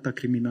scadă rata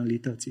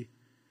criminalității.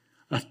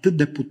 Atât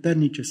de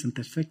puternice sunt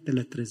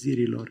efectele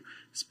trezirilor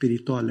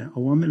spirituale a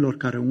oamenilor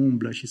care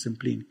umblă și sunt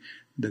plini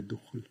de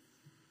Duhul.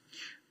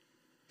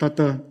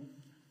 Tată,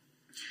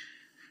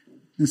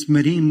 ne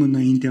smerim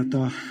înaintea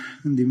Ta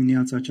în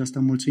dimineața aceasta,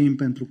 mulțumim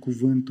pentru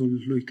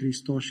cuvântul lui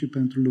Hristos și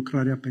pentru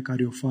lucrarea pe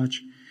care o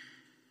faci.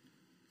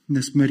 Ne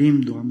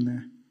smerim,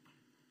 Doamne,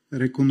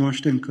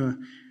 recunoaștem că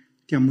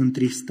Te-am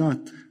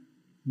întristat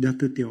de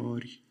atâtea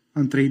ori,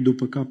 am trăit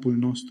după capul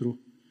nostru,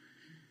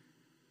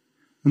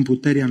 în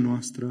puterea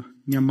noastră,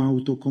 ne-am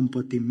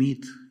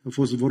autocompătimit, a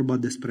fost vorba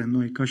despre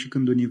noi, ca și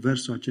când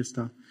universul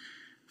acesta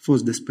a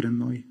fost despre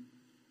noi.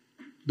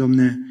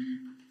 Doamne,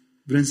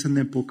 vrem să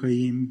ne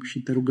pocăim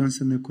și Te rugăm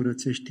să ne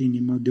curățești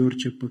inima de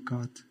orice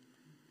păcat.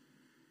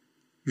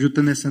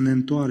 Ajută-ne să ne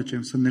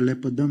întoarcem, să ne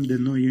lepădăm de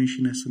noi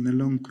înșine, să ne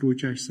luăm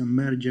crucea și să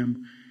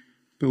mergem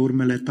pe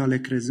urmele Tale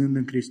crezând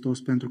în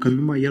Hristos, pentru că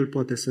numai El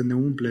poate să ne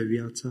umple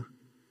viața.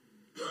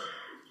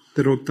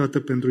 Te rog, Tată,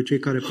 pentru cei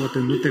care poate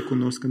nu Te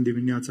cunosc în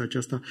dimineața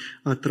aceasta,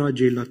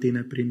 atrage-i la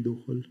Tine prin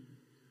Duhul.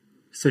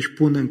 Să-și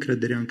pună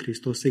încrederea în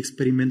Hristos, să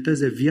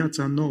experimenteze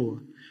viața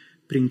nouă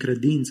prin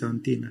credința în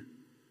Tine.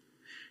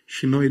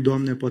 Și noi,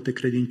 Doamne, poate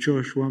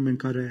credincioși, oameni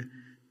care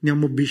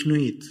ne-am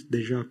obișnuit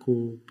deja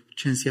cu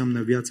ce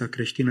înseamnă viața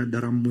creștină,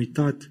 dar am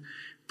uitat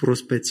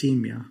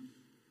prospețimea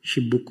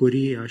și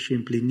bucuria și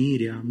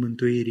împlinirea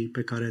mântuirii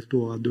pe care Tu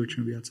o aduci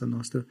în viața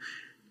noastră.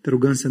 Te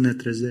rugăm să ne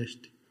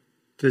trezești.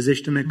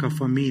 Trezește-ne ca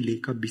familie,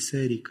 ca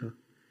biserică.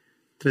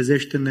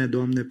 Trezește-ne,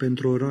 Doamne,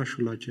 pentru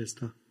orașul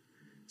acesta.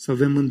 Să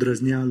avem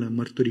îndrăzneală,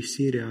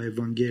 mărturisirea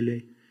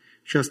Evangheliei.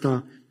 Și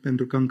asta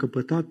pentru că am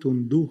căpătat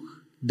un duh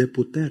de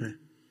putere,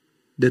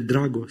 de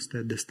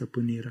dragoste, de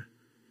stăpânire.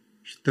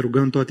 Și Te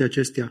rugăm toate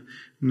acestea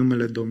în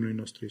numele Domnului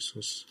nostru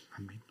Iisus.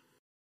 Amin.